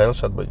deserves a title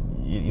shot, but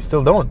he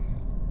still don't.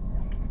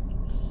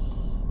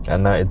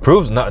 And it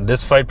proves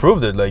this fight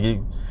proved it. Like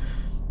you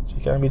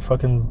can't beat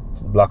fucking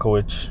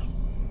Blachowicz.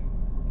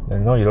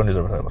 And no, you don't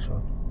deserve a title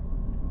shot.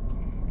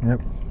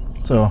 Yep.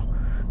 So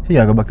he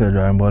gotta go back to the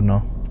drawing board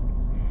now.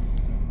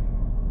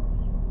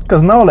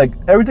 Because now, like,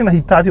 everything that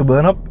he thought he'd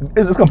burn up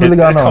is completely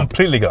gone now. It's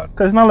completely gone.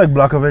 Because it's not like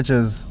Blachowicz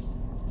is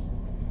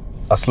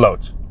a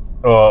slouch.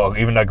 Or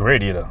even that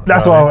great either.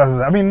 That's what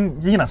I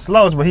mean, he ain't a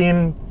slouch, but he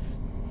ain't.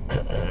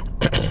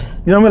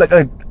 You know what I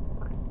mean? Like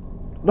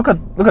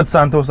look at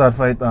Santos that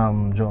fight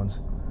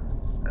Jones.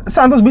 I think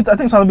Santos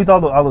beats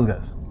all those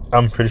guys.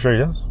 I'm pretty sure he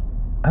does.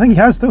 I think he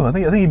has too. I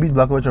think he beat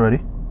Blachowicz already.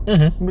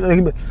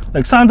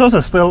 Like Santos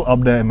is still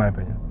up there in my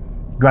opinion.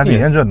 Granted,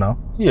 he's injured now.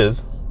 He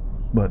is.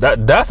 But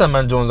that's a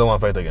man Jones don't want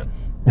to fight again.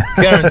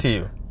 Guarantee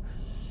you.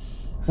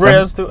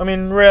 Reyes too. I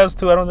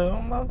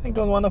don't think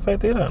Jones want to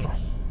fight either. No.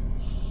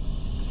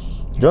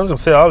 Jones will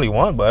say all he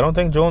want, but I don't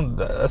think Jones.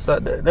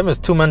 Them is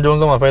two men Jones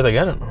don't want to fight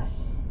again. No.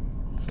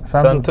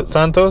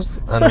 Santos,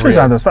 especially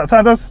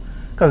Santos,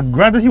 because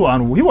granted he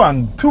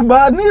won 2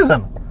 bad knees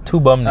and 2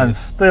 bum knees, and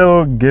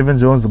still giving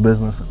Jones the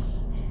business.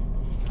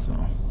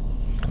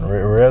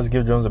 Reyes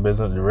give Jones the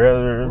business.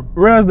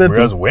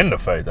 Reyes win the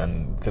fight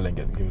and still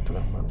didn't give it to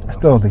him. I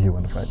still don't think he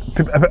won the fight.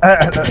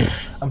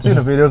 I'm seeing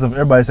the videos of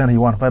everybody saying he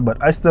won the fight, but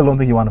I still don't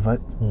think he won the fight.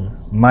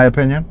 My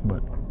opinion,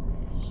 but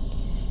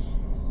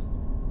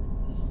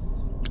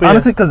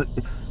honestly, because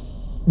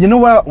you know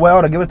why I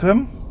ought to give it to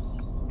him?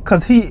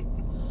 Because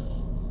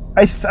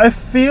I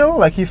feel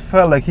like he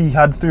felt like he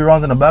had 3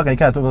 rounds in the bag and he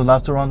kind of took those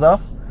last 2 rounds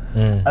off.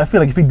 I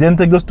feel like if he didn't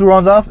take those 2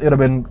 rounds off, it would have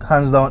been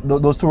hands down.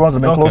 Those 2 rounds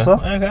would have been closer.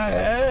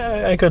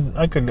 I could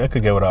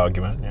get with the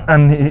argument. Yeah.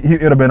 And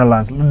it would have been a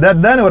lance.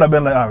 Then it would have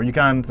been like, oh, you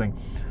can't think.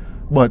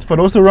 But for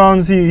those 2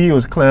 rounds, he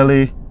was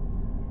clearly,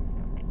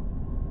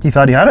 he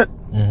thought he had it.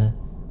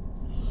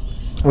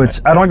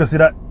 Which I don't like to see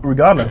that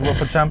regardless, whether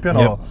for champion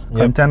or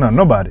contender,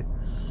 nobody.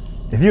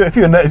 If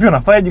you're in a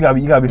fight, you gotta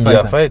be fighting. You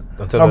gotta fight.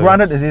 Now,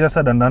 granted, it's easier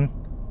said than done.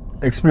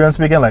 Experience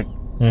speaking, like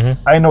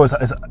I know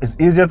it's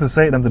easier to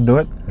say it than to do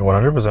it.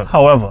 100%.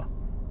 However,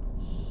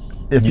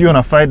 if you're in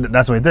a fight,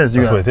 that's what it is.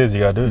 That's what it is.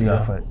 You gotta do it. You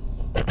gotta fight.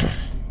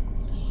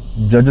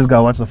 Judges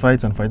gotta watch the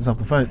fights, and fighters have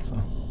to fight. So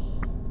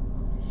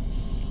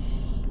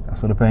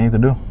that's what they're paying you to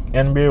do.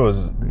 NBA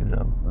was Good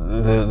job.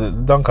 the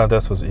dunk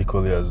contest was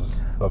equally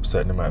as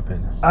upsetting in my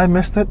opinion. I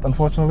missed it,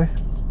 unfortunately.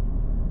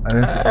 I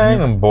didn't see it. I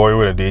ain't gonna bore you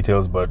with the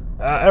details, but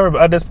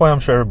at this point, I'm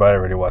sure everybody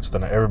already watched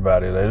it.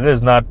 Everybody, like,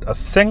 there's not a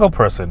single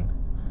person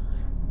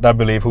that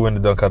believe who win the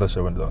dunk contest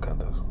should win the dunk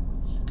contest.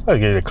 I'll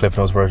give you the Cliff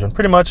Notes version,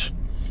 pretty much.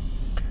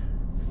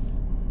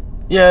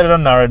 Yeah, they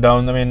don't narrow it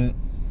down. I mean,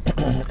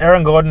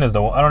 Aaron Gordon is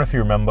the one. I don't know if you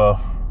remember.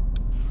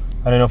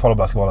 I don't follow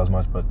basketball as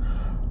much, but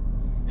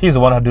he's the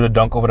one who did the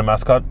dunk over the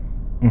mascot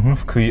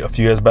a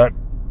few years back,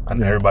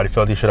 and everybody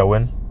felt he should have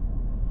won,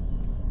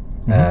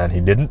 and he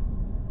didn't.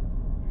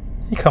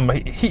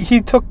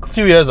 He took a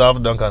few years off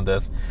the dunk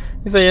contest.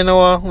 He said, you know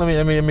what,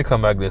 let me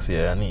come back this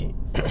year, and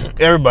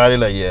everybody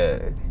like,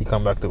 yeah, he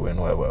come back to win,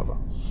 whatever.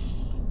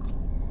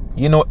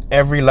 You know,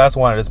 every last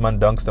one of this man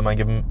dunks, the man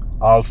give him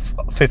all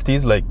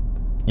 50s, like,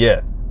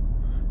 yeah,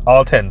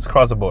 all 10s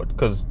across the board,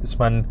 because this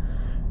man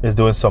is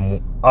doing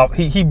some.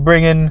 He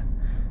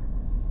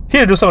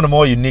do some of the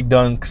more unique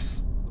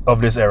dunks of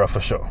this era for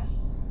sure,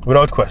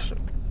 without question.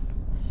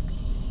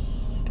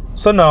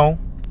 So now,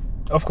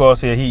 of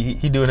course, yeah,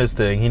 he doing his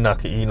thing. He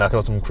knocking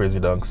out some crazy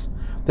dunks.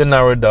 Then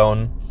narrow it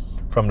down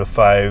from the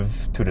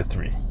 5 to the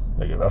 3.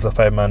 Like after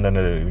 5 man, then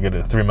they get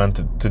a 3 man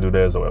to do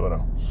theirs or whatever.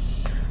 Now,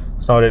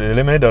 so now they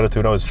eliminated the other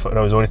 2.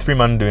 That was only 3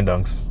 man doing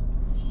dunks.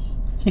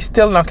 He's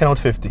still knocking out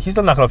 50. He's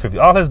still knocking out 50.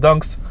 All his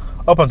dunks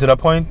up until that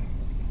point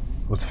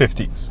was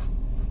 50s.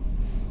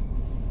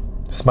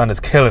 This man is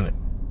killing it.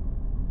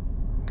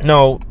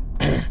 No,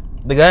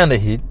 the guy on the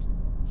Heat,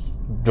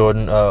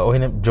 Jordan,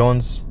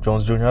 Jones Jr. I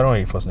don't know what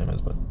his first name is,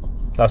 but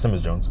last name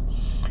is Jones.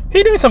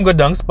 He doing some good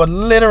dunks, but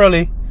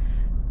literally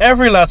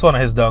every last one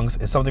of his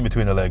dunks is something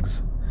between the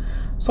legs.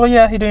 So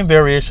yeah, he doing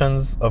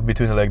variations of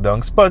between the leg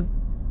dunks, but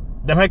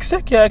them heck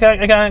sick. Yeah,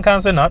 I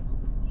can't say not.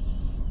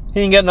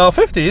 He ain't getting no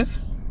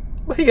 50s,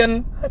 but he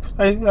getting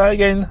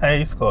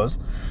high scores,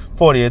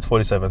 48s,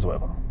 47s,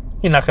 whatever.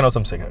 He knocking out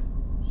some sick head.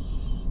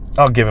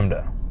 I'll give him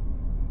that.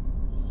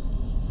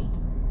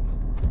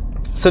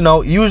 So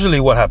now, usually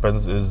what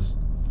happens is,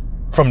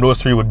 from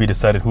those 3 would be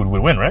decided who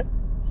would win, right?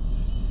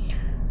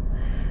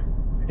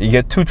 You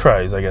get 2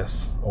 tries, I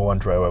guess, or 1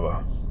 try,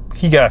 whatever.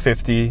 He got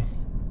 50.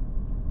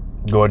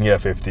 Gordon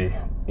got 50.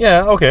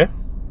 Yeah, okay.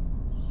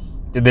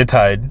 They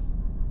tied.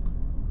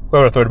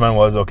 Whoever the third man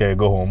was, okay,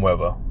 go home,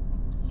 whatever.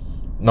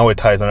 Now it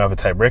ties, and I have a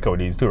tiebreaker with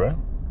these 2, right?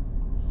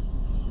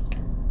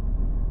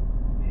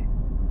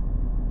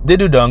 They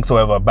do dunks,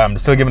 however, bam, they're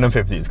still giving them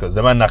 50s because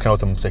the man knocking out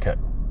some sick head.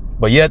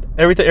 But yet,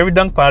 every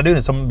dunk part doing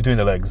is something between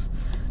the legs.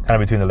 Kind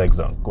of between the legs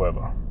dunk,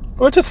 whatever.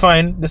 Which is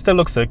fine. They still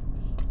look sick.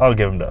 I'll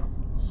give him that.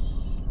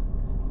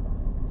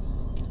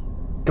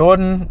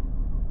 Gordon,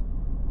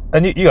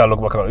 and you gotta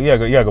look back. You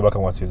gotta go back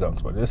and watch these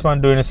dunks. But this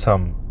man doing is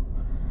some.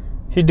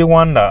 He did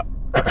one that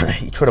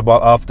he threw the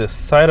ball off the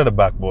side of the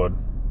backboard,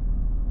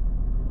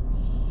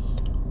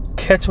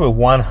 catch with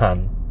one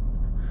hand,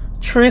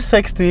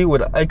 360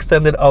 with an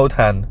extended out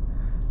hand,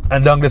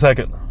 and dunk the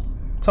second.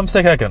 Some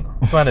sick second.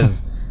 This man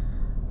is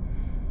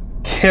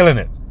killing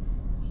it.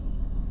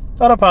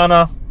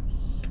 Tadapana,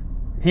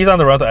 he's on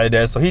the run to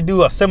IDS, so he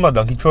do a similar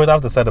dunk. He throw it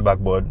off the side of the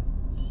backboard,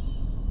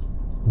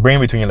 bring it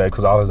between your legs,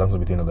 because all his dunks are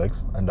between the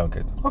legs, and dunk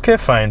it. Okay,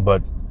 fine,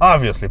 but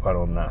obviously part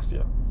of them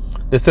nastier.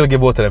 They still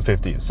give both of them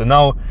 50s. So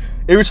now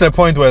it reached a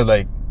point where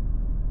like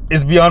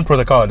it's beyond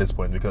protocol at this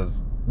point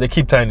because they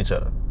keep tying each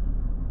other.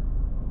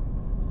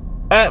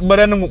 But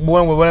then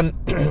when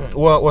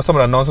what some of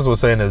the announcers were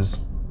saying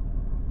is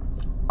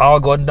all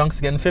Gordon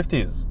dunks getting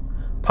 50s.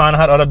 Pan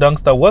had other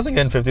dunks that wasn't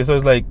getting 50s, so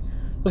it's like,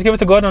 just give it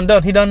to Gordon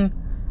done. He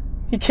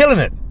killing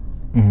it.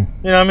 You know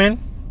what I mean?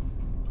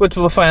 Which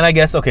was fine, I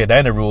guess. Okay, they're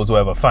in the rules,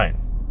 whatever, fine.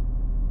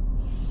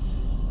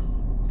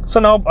 So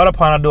now other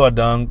Pan do a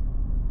dunk.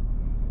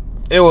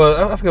 It was,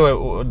 I forget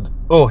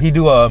what, he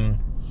do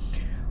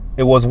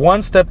it was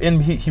one step in,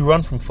 he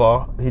run from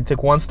far, he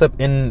take one step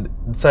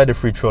inside the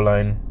free throw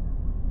line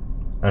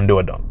and do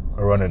a dunk,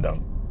 a running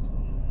dunk.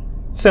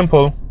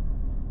 Simple.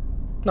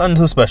 Nothing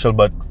too special,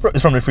 but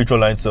it's from the free throw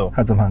line, so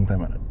Had some hang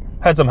time on it.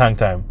 Had some hang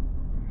time.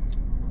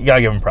 You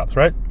gotta give him props,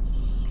 right?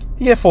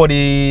 He get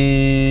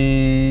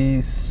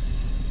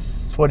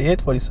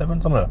 48,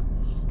 47, something like that.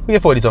 He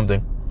get 40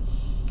 something.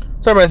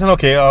 So everybody's saying,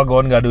 okay, all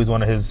Gordon gotta do is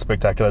one of his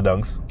spectacular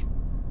dunks.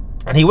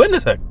 And he win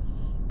this heck.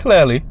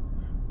 Clearly.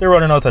 They're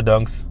running out of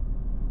dunks.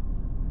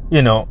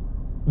 You know,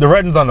 the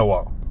writing's on the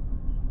wall.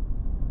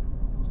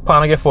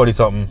 Pana get 40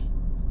 something.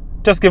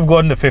 Just give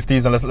Gordon the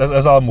 50s and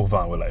let's all move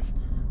on with life.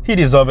 He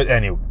deserves it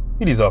anyway.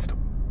 He deserves to.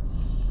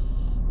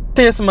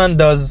 This man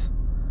does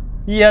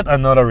yet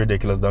another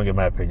ridiculous dunk in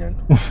my opinion.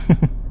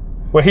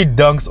 Where he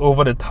dunks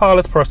over the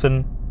tallest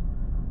person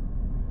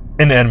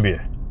in the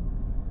NBA.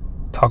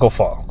 Taco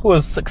Fall, who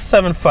is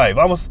 6'7",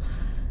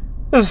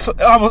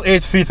 almost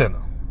 8 feet in.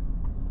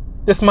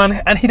 This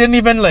man, and he didn't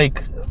even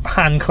like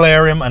hand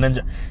clear him, and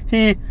then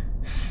he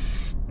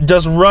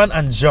just run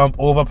and jump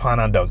over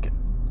Pana and dunk it.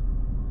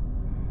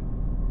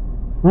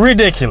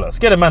 Ridiculous.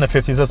 Get a man at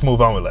 50s, let's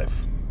move on with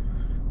life.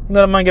 You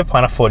know that man give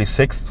Pana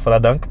 46 for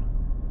that dunk?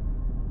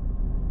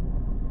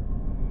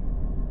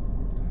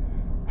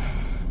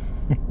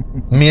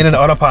 Me and the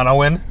other Pana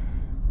win.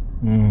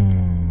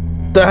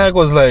 The heck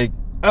was like,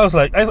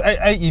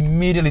 I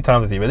immediately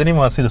turned the TV. I didn't even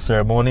want to see the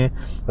ceremony,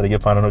 but they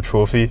give Pana no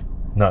trophy.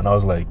 Nothing. I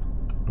was like,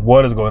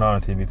 what is going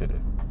on TV today?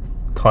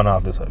 Turn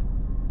off this heck.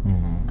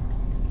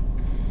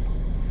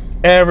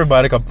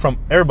 Everybody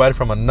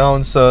from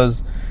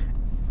announcers.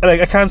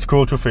 Like, I can't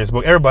scroll through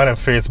Facebook. Everybody on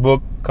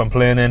Facebook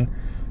complaining.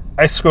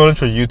 I scrolling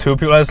through YouTube.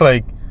 People, I was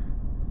like,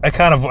 I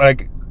kind of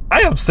like,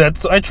 I upset,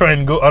 so I try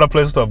and go other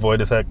places to avoid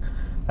this heck,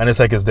 and this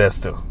heck is there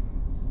still.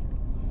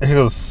 It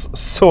was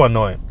so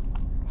annoying.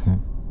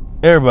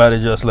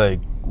 Everybody just like,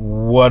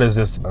 what is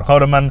this? How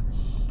the man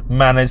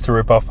managed to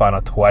rip off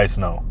Pana twice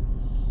now?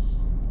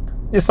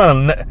 This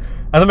man,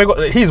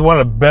 he's one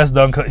of the best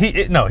dunkers. He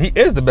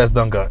is the best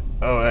dunker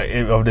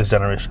of this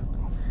generation.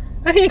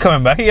 And he ain't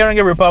coming back. He ain't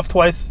get ripped off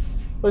twice.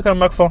 What are you coming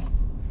back for?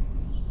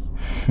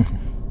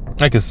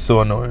 Like, it's so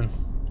annoying.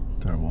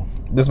 Terrible.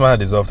 This man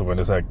deserved to win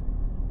this like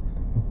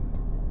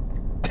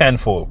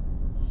tenfold.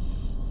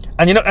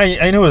 And you know,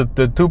 I know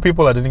the two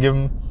people that didn't give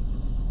him.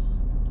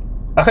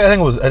 I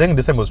think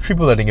this time it was 3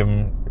 people that didn't give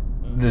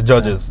him the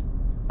judges.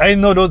 Yeah. I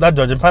know that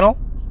judging panel,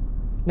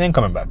 they ain't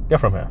coming back. Get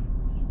from here.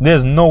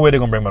 There's no way they're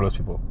gonna bring back those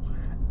people.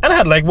 And I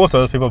had like most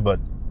of those people, but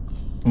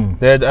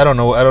I don't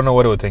know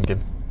what they were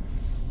thinking.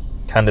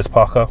 Candace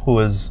Parker, who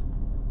is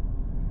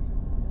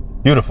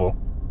beautiful,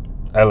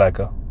 I like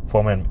her,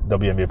 former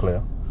WNBA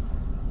player.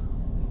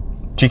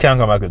 She can't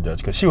come back as judge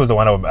because she was the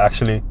one that would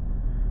actually.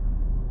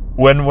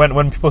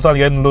 When people started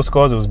getting low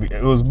scores, it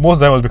was most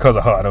of them was because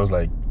of her, and I was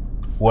like,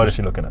 what is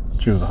she looking at?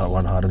 She was the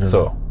one harder.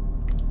 So,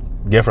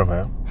 get from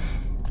her.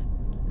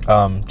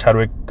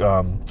 Chadwick,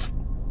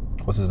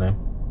 what's his name?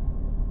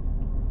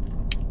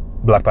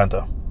 Black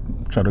Panther.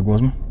 Chadwick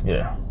Boseman?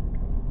 Yeah.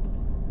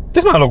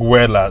 This man looked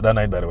weird that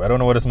night, by the way. I don't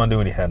know what this man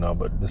doing in his hair now,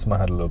 but this man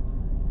had to look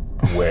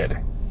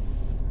weird.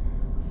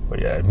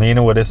 But yeah, me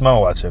know what this man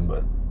watching,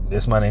 but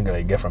this man ain't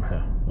gonna get from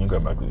here. You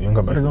can come back.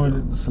 They're going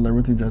with the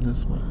celebrity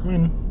judges. But, I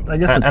mean, I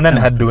guess. And then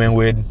had Dwayne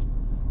Wade,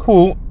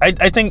 who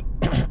I think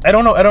I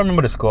don't know. I don't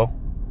remember the score,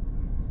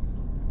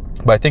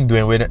 but I think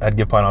Dwayne Wade had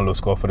give Pana a low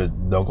score for the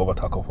dunk over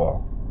Taco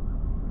Fall.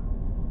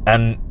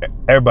 And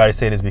everybody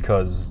saying it's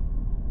because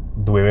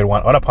Dwayne Wade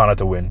want other Pana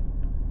to win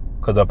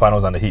because the Pana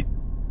was on the Heat.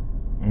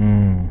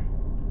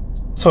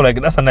 So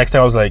like that's the next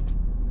thing I was like,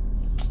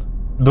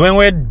 Dwayne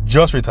Wade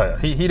just retired.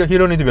 He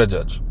don't need to be a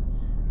judge.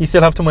 He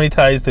still have too many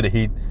ties to the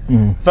Heat.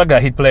 If I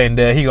got Heat playing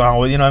there, he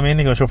gonna, you know what I mean?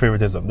 He gonna show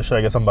favoritism. They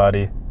should get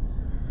somebody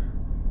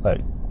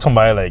like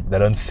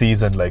that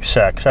unseasoned like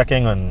Shaq. Shaq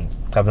ain't gonna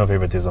have no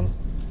favoritism.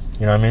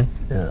 You know what I mean?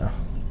 Yeah.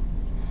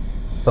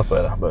 Stuff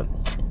like that, but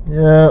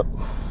yeah.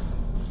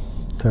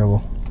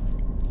 Terrible.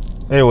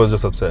 It was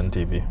just upsetting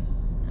TV.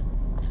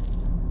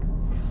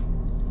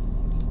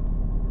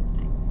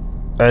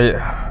 I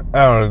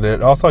don't know.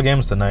 I also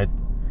games tonight.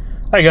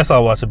 I guess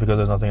I'll watch it because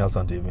there's nothing else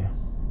on TV.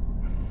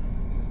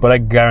 But I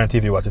guarantee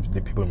if you watch it,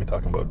 the people will be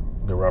talking about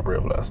the robbery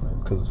of last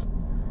night because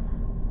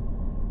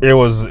it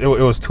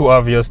was too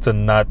obvious to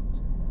not,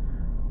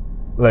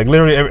 like,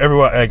 literally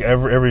everyone, like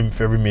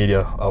every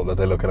media outlet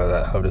they're looking at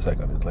that have this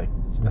icon. It's like,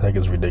 I think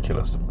it's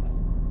ridiculous to me.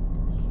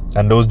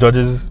 And those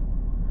judges,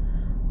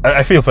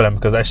 I feel for them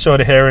because I saw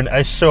the hearing,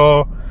 I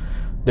saw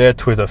their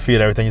Twitter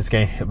feed, everything is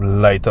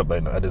getting light up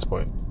by now at this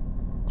point.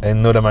 I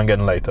know the man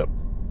getting light up.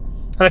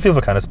 And I feel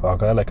for Candace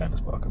Parker. I like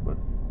Candace Parker, but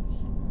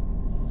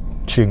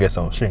she can get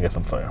some fire. She can get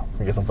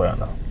some fire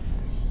now.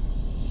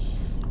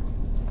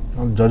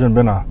 Well, judging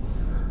been a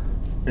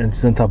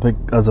interesting topic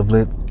as of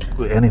late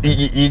with anything.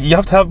 You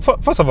have to have,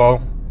 first of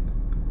all,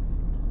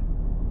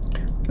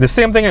 the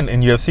same thing in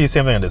UFC,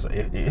 same thing in this.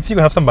 If you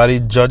have somebody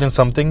judging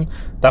something,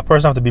 that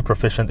person have to be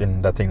proficient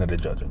in that thing that they're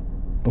judging.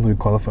 Have to be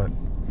qualified.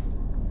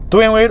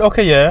 Dwayne Wade,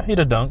 okay, yeah, he'd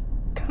have dunk.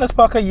 Candace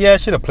Parker, yeah,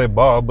 she'd have played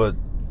ball, but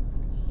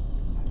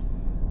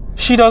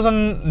she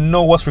doesn't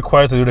know what's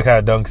required to do the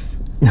kind of dunks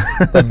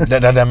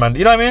that man.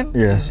 You know what I mean?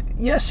 Yeah.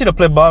 Yeah, she'd have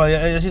played ball.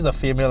 Yeah, she's a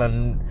female,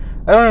 and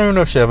I don't even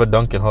know if she ever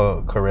dunked in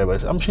her career,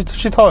 but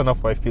she's tall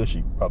enough. I feel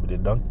she probably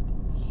did dunk.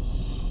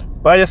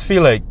 But I just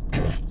feel like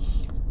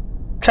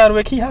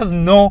Chadwick, he has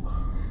no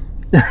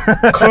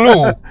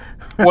clue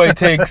what it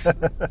takes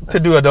to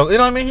do a dunk. You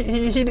know what I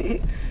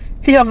mean?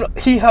 He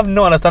have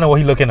no understanding what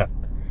he's looking at.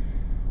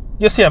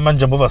 You see a man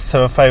jump over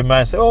 7'5" man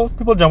and say, "Oh,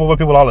 people jump over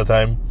people all the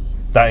time."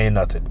 That ain't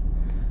nothing.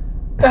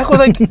 The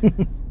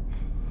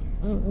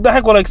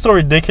heck was like so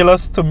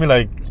ridiculous to me.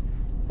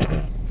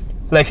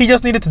 Like he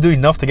just needed to do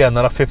enough to get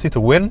another 50 to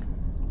win,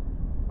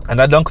 and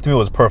that dunk to me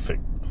was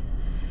perfect.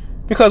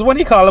 Because when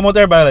he called him out,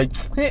 everybody like,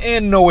 he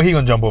ain't no way he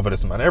gonna jump over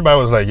this man. Everybody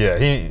was like, yeah,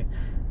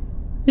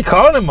 he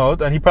called him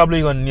out, and he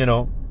probably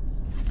gonna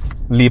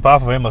leap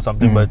off of him or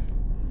something. But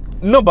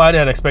nobody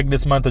had expected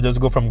this man to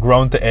just go from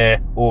ground to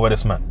air over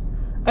this man,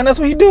 and that's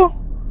what he do.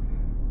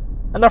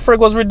 And that freak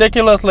was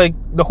ridiculous. Like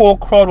the whole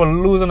crowd was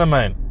losing their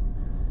mind.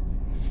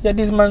 Yeah,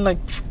 these men like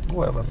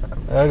whatever, man.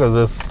 I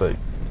was just like,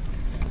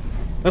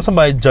 when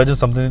somebody judges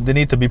something, they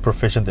need to be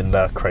proficient in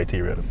that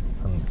criteria.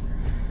 And,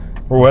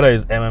 or whether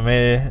it's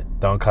MMA,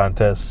 dunk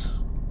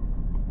contest,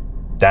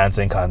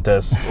 dancing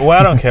contest, well,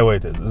 I don't care what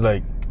it is. It's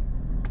like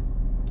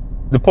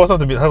the person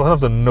have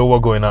to know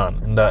what's going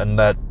on in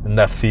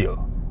that field,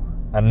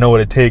 and know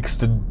what it takes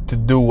to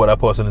do what that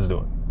person is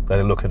doing that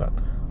they're looking at.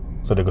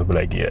 So they could be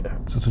like, yeah.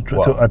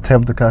 To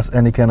attempt to cast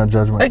any kind of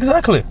judgment.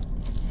 Exactly.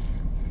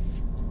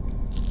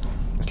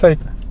 It's like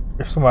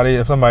if somebody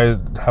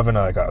having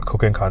a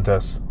cooking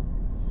contest,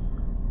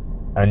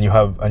 and you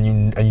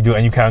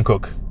can't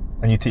cook,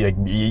 and you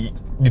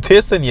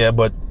tasting, yeah,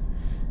 but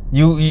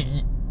you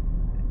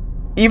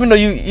even though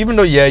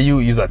you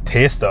use a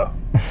taster.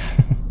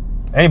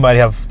 Anybody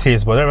have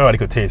taste, but everybody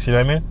could taste. You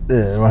know what I mean? Yeah,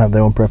 everyone have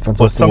their own preferences.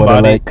 But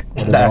somebody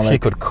that actually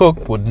could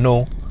cook would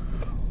know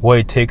what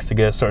it takes to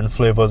get certain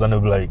flavors, and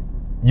it'd be like,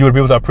 you would be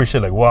able to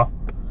appreciate, like, wow,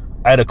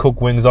 I had to cook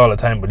wings all the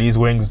time, but these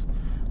wings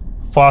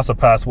far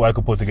surpass what I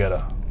could put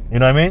together. You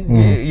know what I mean?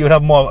 Mm. You would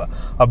have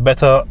a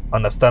better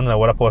understanding of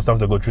what a person has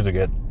to go through to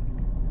get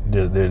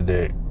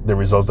the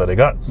results that they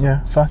got. So.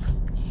 Yeah, facts.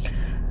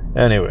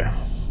 Anyway,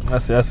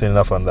 that's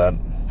enough on that.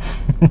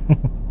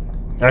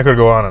 I could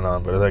go on and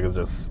on, but I think it's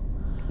just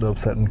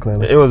upsetting.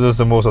 Clearly, it was just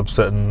the most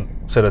upsetting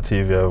set of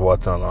TV I've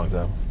watched in a long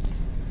time.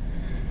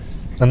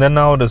 And then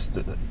now this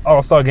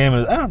All-Star game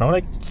is, I don't know,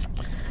 like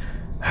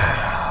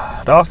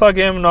the All-Star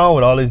game now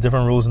with all these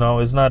different rules now,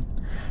 it's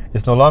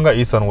no longer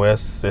East and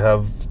West. They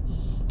have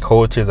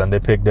coaches and they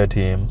pick their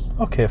team.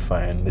 Okay,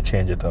 fine, they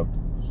change it up.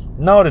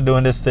 Now they're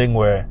doing this thing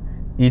where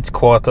each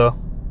quarter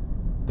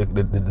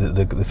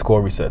the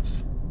score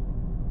resets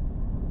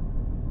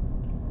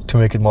to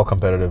make it more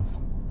competitive.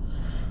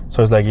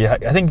 So it's like, yeah,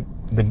 I think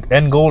the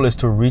end goal is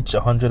to reach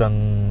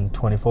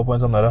 124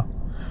 points, something like that.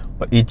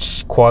 But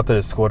each quarter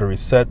the score to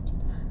reset,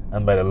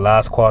 and by the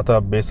last quarter,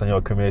 based on your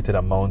accumulated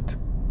amount,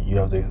 you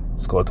have to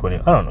score 20. I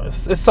don't know.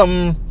 It's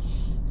some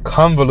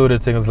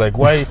convoluted things. Like,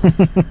 why?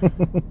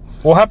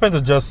 What happened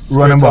to just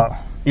running ball?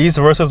 East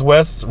versus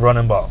West,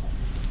 running ball.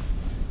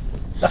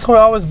 That's what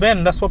it's always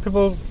been. That's what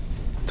people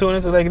tune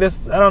into like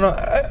this. I don't know.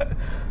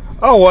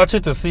 I'll watch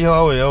it to see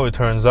how it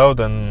turns out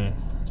and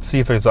see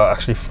if it's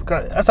actually.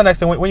 That's the next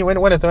thing.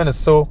 When it is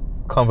so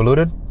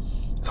convoluted,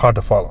 it's hard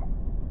to follow.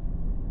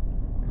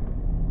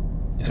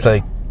 It's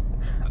like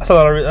that's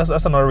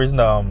another reason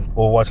that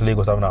Overwatch League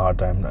was having a hard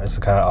time. It's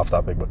kind of off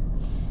topic, but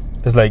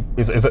it's like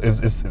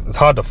it's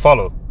hard to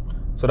follow.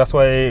 So that's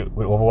why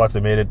with Overwatch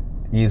they made it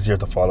easier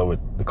to follow with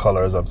the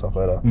colors and stuff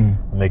like that,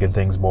 making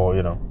things more,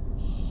 you know.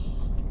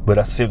 But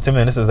that's same thing.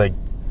 This is like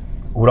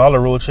with all the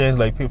rule change,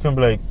 like people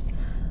be like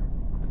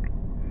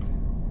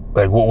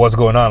what's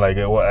going on? Like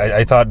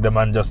I thought the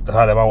man just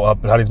had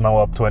his man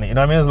up 20. You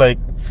know what I mean? It's like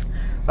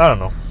I don't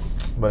know.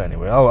 But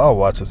anyway, I'll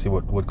watch and see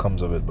what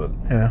comes of it. But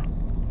yeah.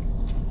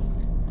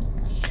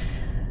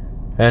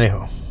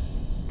 Anyhow,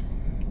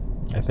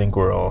 I think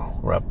we're all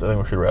wrapped. I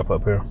think we should wrap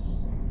up here.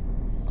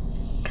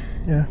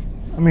 Yeah,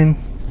 I mean,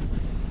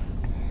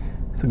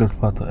 it's a good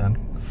spot to end.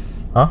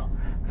 Huh?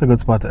 It's a good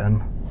spot to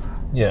end.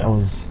 Yeah. I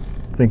was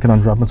thinking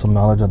on dropping some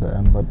knowledge at the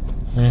end, but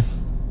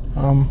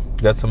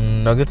got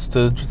some nuggets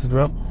to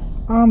drop?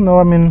 No,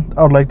 I mean,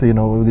 I would like to,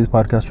 with these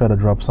podcasts, try to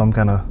drop some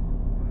kind of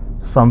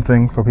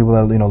something for people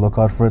that, look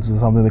out for it, so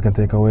something they can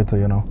take away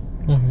to,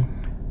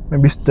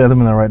 maybe steer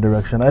them in the right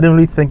direction. I didn't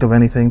really think of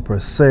anything per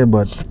se,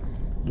 but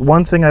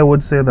one thing I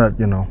would say that,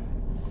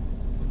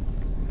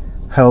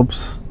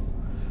 helps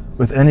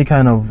with any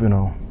kind of,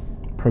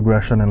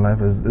 progression in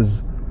life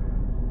is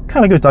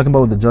kind of good talking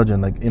about with the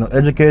judging, like,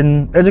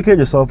 educate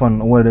yourself on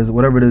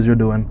whatever it is you're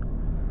doing.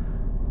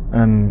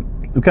 And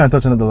we kind of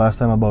touched on it the last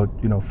time about,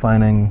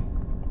 finding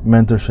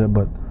mentorship,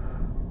 but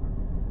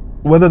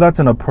whether that's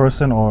in a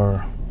person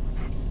or,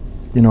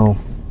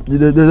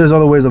 there's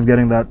other ways of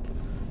getting that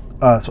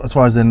as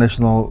far as the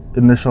initial,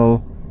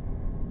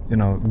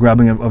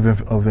 grabbing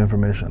of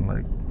information,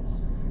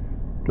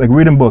 like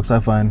reading books, I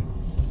find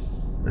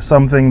is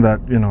something that,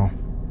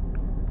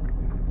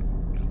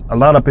 a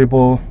lot of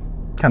people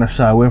kind of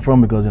shy away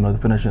from because, they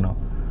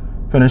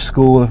finish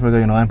school, they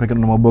figure, I'm picking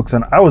up no more books.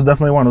 And I was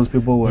definitely one of those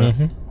people where,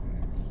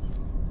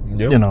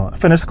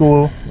 finish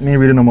school, me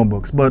reading no more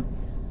books. But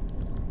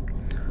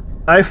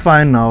I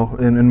find now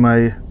in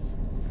my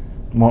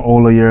more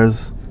older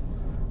years,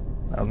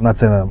 I'm not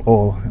saying that I'm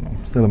old,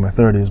 still in my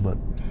 30s, but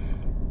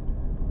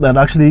that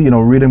actually,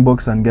 reading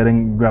books and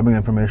grabbing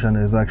information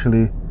is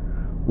actually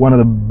one of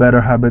the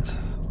better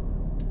habits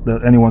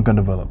that anyone can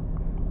develop.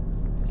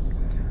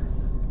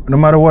 No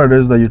matter what it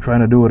is that you're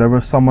trying to do,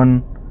 whatever,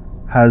 someone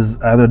has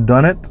either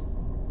done it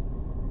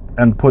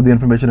and put the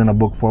information in a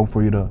book form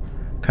for you to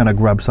kind of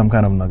grab some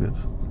kind of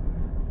nuggets.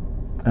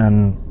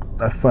 And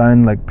I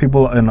find like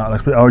people in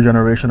our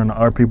generation and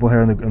our people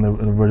here in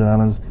the Virgin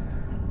Islands,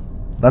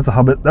 that's a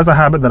habit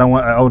that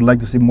I would like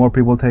to see more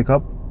people take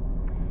up,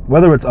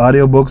 whether it's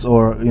audiobooks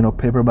or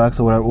paperbacks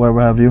or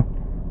whatever have you,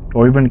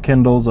 or even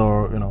Kindles,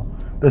 or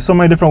there's so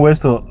many different ways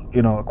to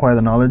acquire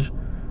the knowledge.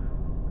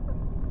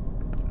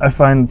 I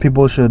find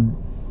people should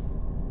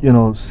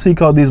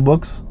seek out these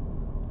books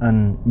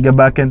and get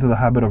back into the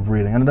habit of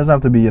reading. And it doesn't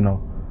have to be, you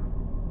don't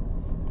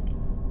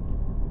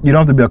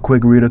have to be a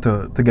quick reader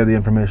to get the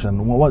information.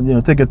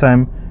 Take your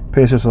time,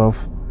 pace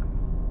yourself,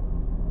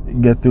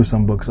 get through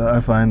some books. I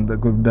find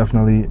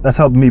that's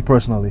helped me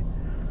personally.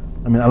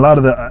 I mean, a lot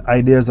of the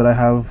ideas that I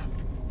have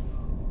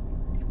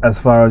as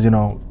far as,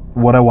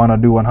 what I want to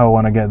do and how I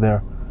want to get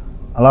there,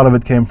 a lot of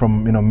it came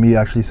from, me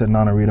actually sitting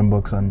down and reading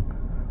books and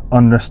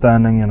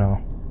understanding,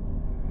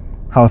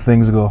 how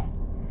things go.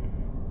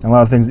 A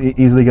lot of things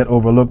easily get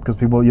overlooked because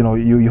people,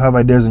 you have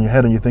ideas in your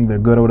head and you think they're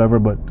good or whatever,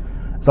 but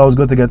it's always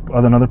good to get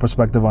another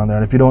perspective on there.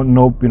 And if you don't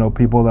know,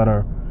 people that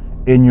are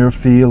in your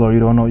field, or you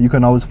don't know, you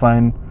can always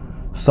find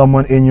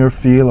someone in your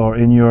field or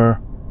in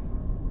your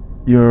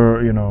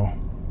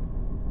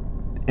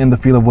in the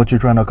field of what you're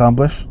trying to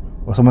accomplish,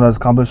 or someone that's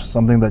accomplished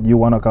something that you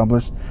want to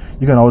accomplish.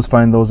 You can always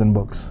find those in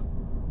books.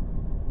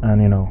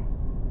 And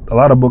a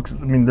lot of books,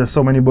 I mean, there's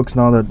so many books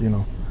now that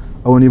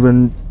I won't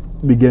even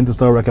begin to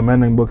start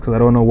recommending books because I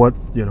don't know what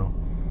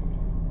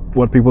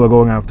people are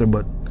going after.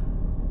 But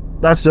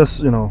that's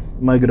just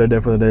my good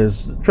idea for the day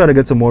is try to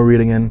get some more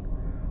reading in,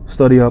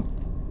 study up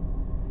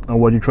on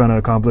what you're trying to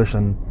accomplish,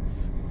 and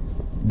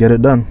get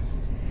it done.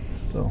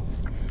 So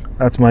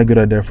that's my good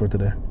idea for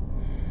today.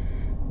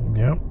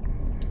 Yeah,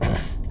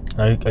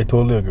 I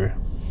totally agree.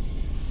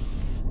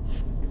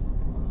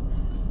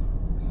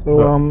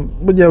 So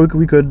but yeah,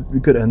 we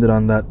could end it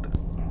on that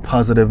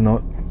positive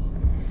note.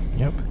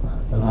 Yep.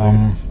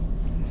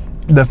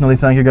 Definitely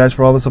thank you guys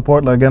for all the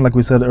support. Like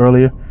we said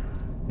earlier,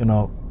 we've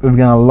gotten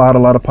a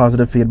lot of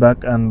positive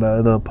feedback, and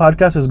the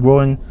podcast is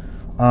growing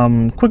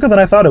quicker than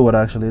I thought it would.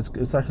 Actually,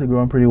 it's actually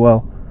growing pretty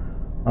well.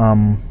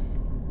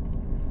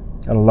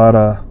 Got a lot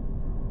of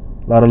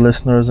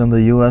listeners in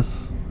the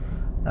U.S.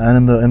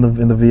 and in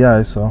the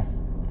VI. So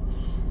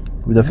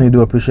we definitely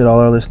do appreciate all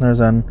our listeners.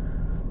 And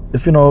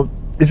if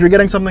you're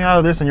getting something out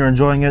of this and you're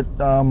enjoying it,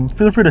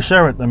 feel free to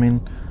share it. I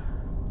mean,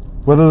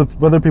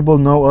 whether people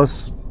know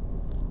us,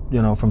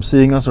 from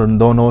seeing us, or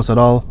don't know us at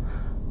all,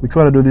 we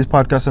try to do these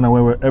podcasts in a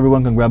way where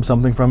everyone can grab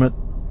something from it,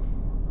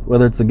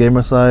 whether it's the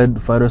gamer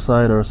side, fighter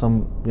side, or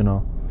some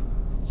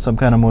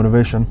kind of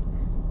motivation.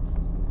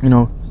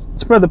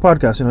 Spread the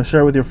podcast.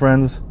 Share it with your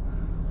friends.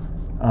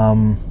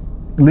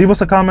 Leave us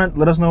a comment.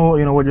 Let us know,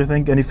 what you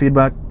think. Any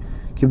feedback,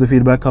 keep the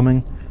feedback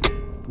coming.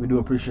 We do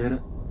appreciate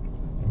it.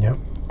 Yep.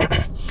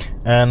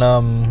 And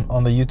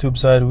on the YouTube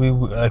side,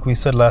 like we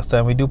said last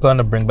time, we do plan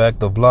to bring back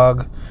the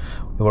vlog.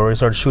 We've already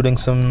started shooting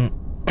some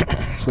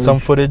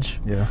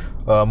footage. Yeah.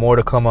 More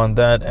to come on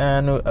that.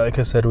 And like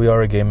I said, we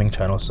are a gaming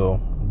channel, so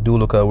do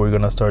look out. We're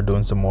gonna start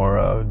doing some more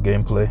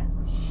gameplay.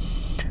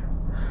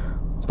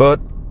 But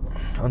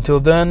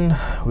until then,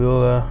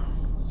 we'll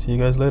see you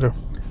guys later.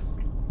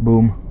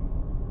 Boom.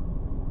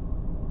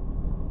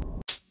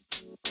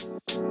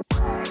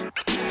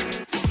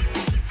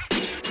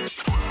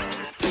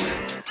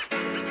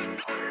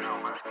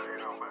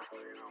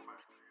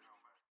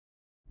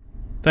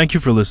 Thank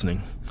you for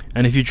listening.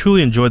 And if you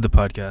truly enjoyed the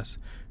podcast,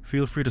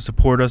 feel free to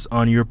support us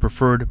on your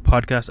preferred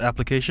podcast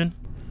application.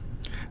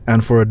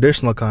 And for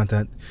additional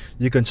content,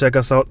 you can check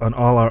us out on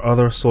all our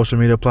other social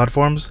media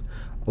platforms.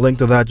 A link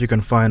to that you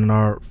can find on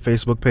our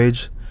Facebook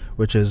page,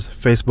 which is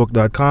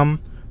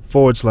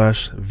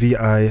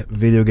facebook.com/VI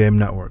Video Game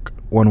Network.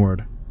 One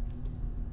word.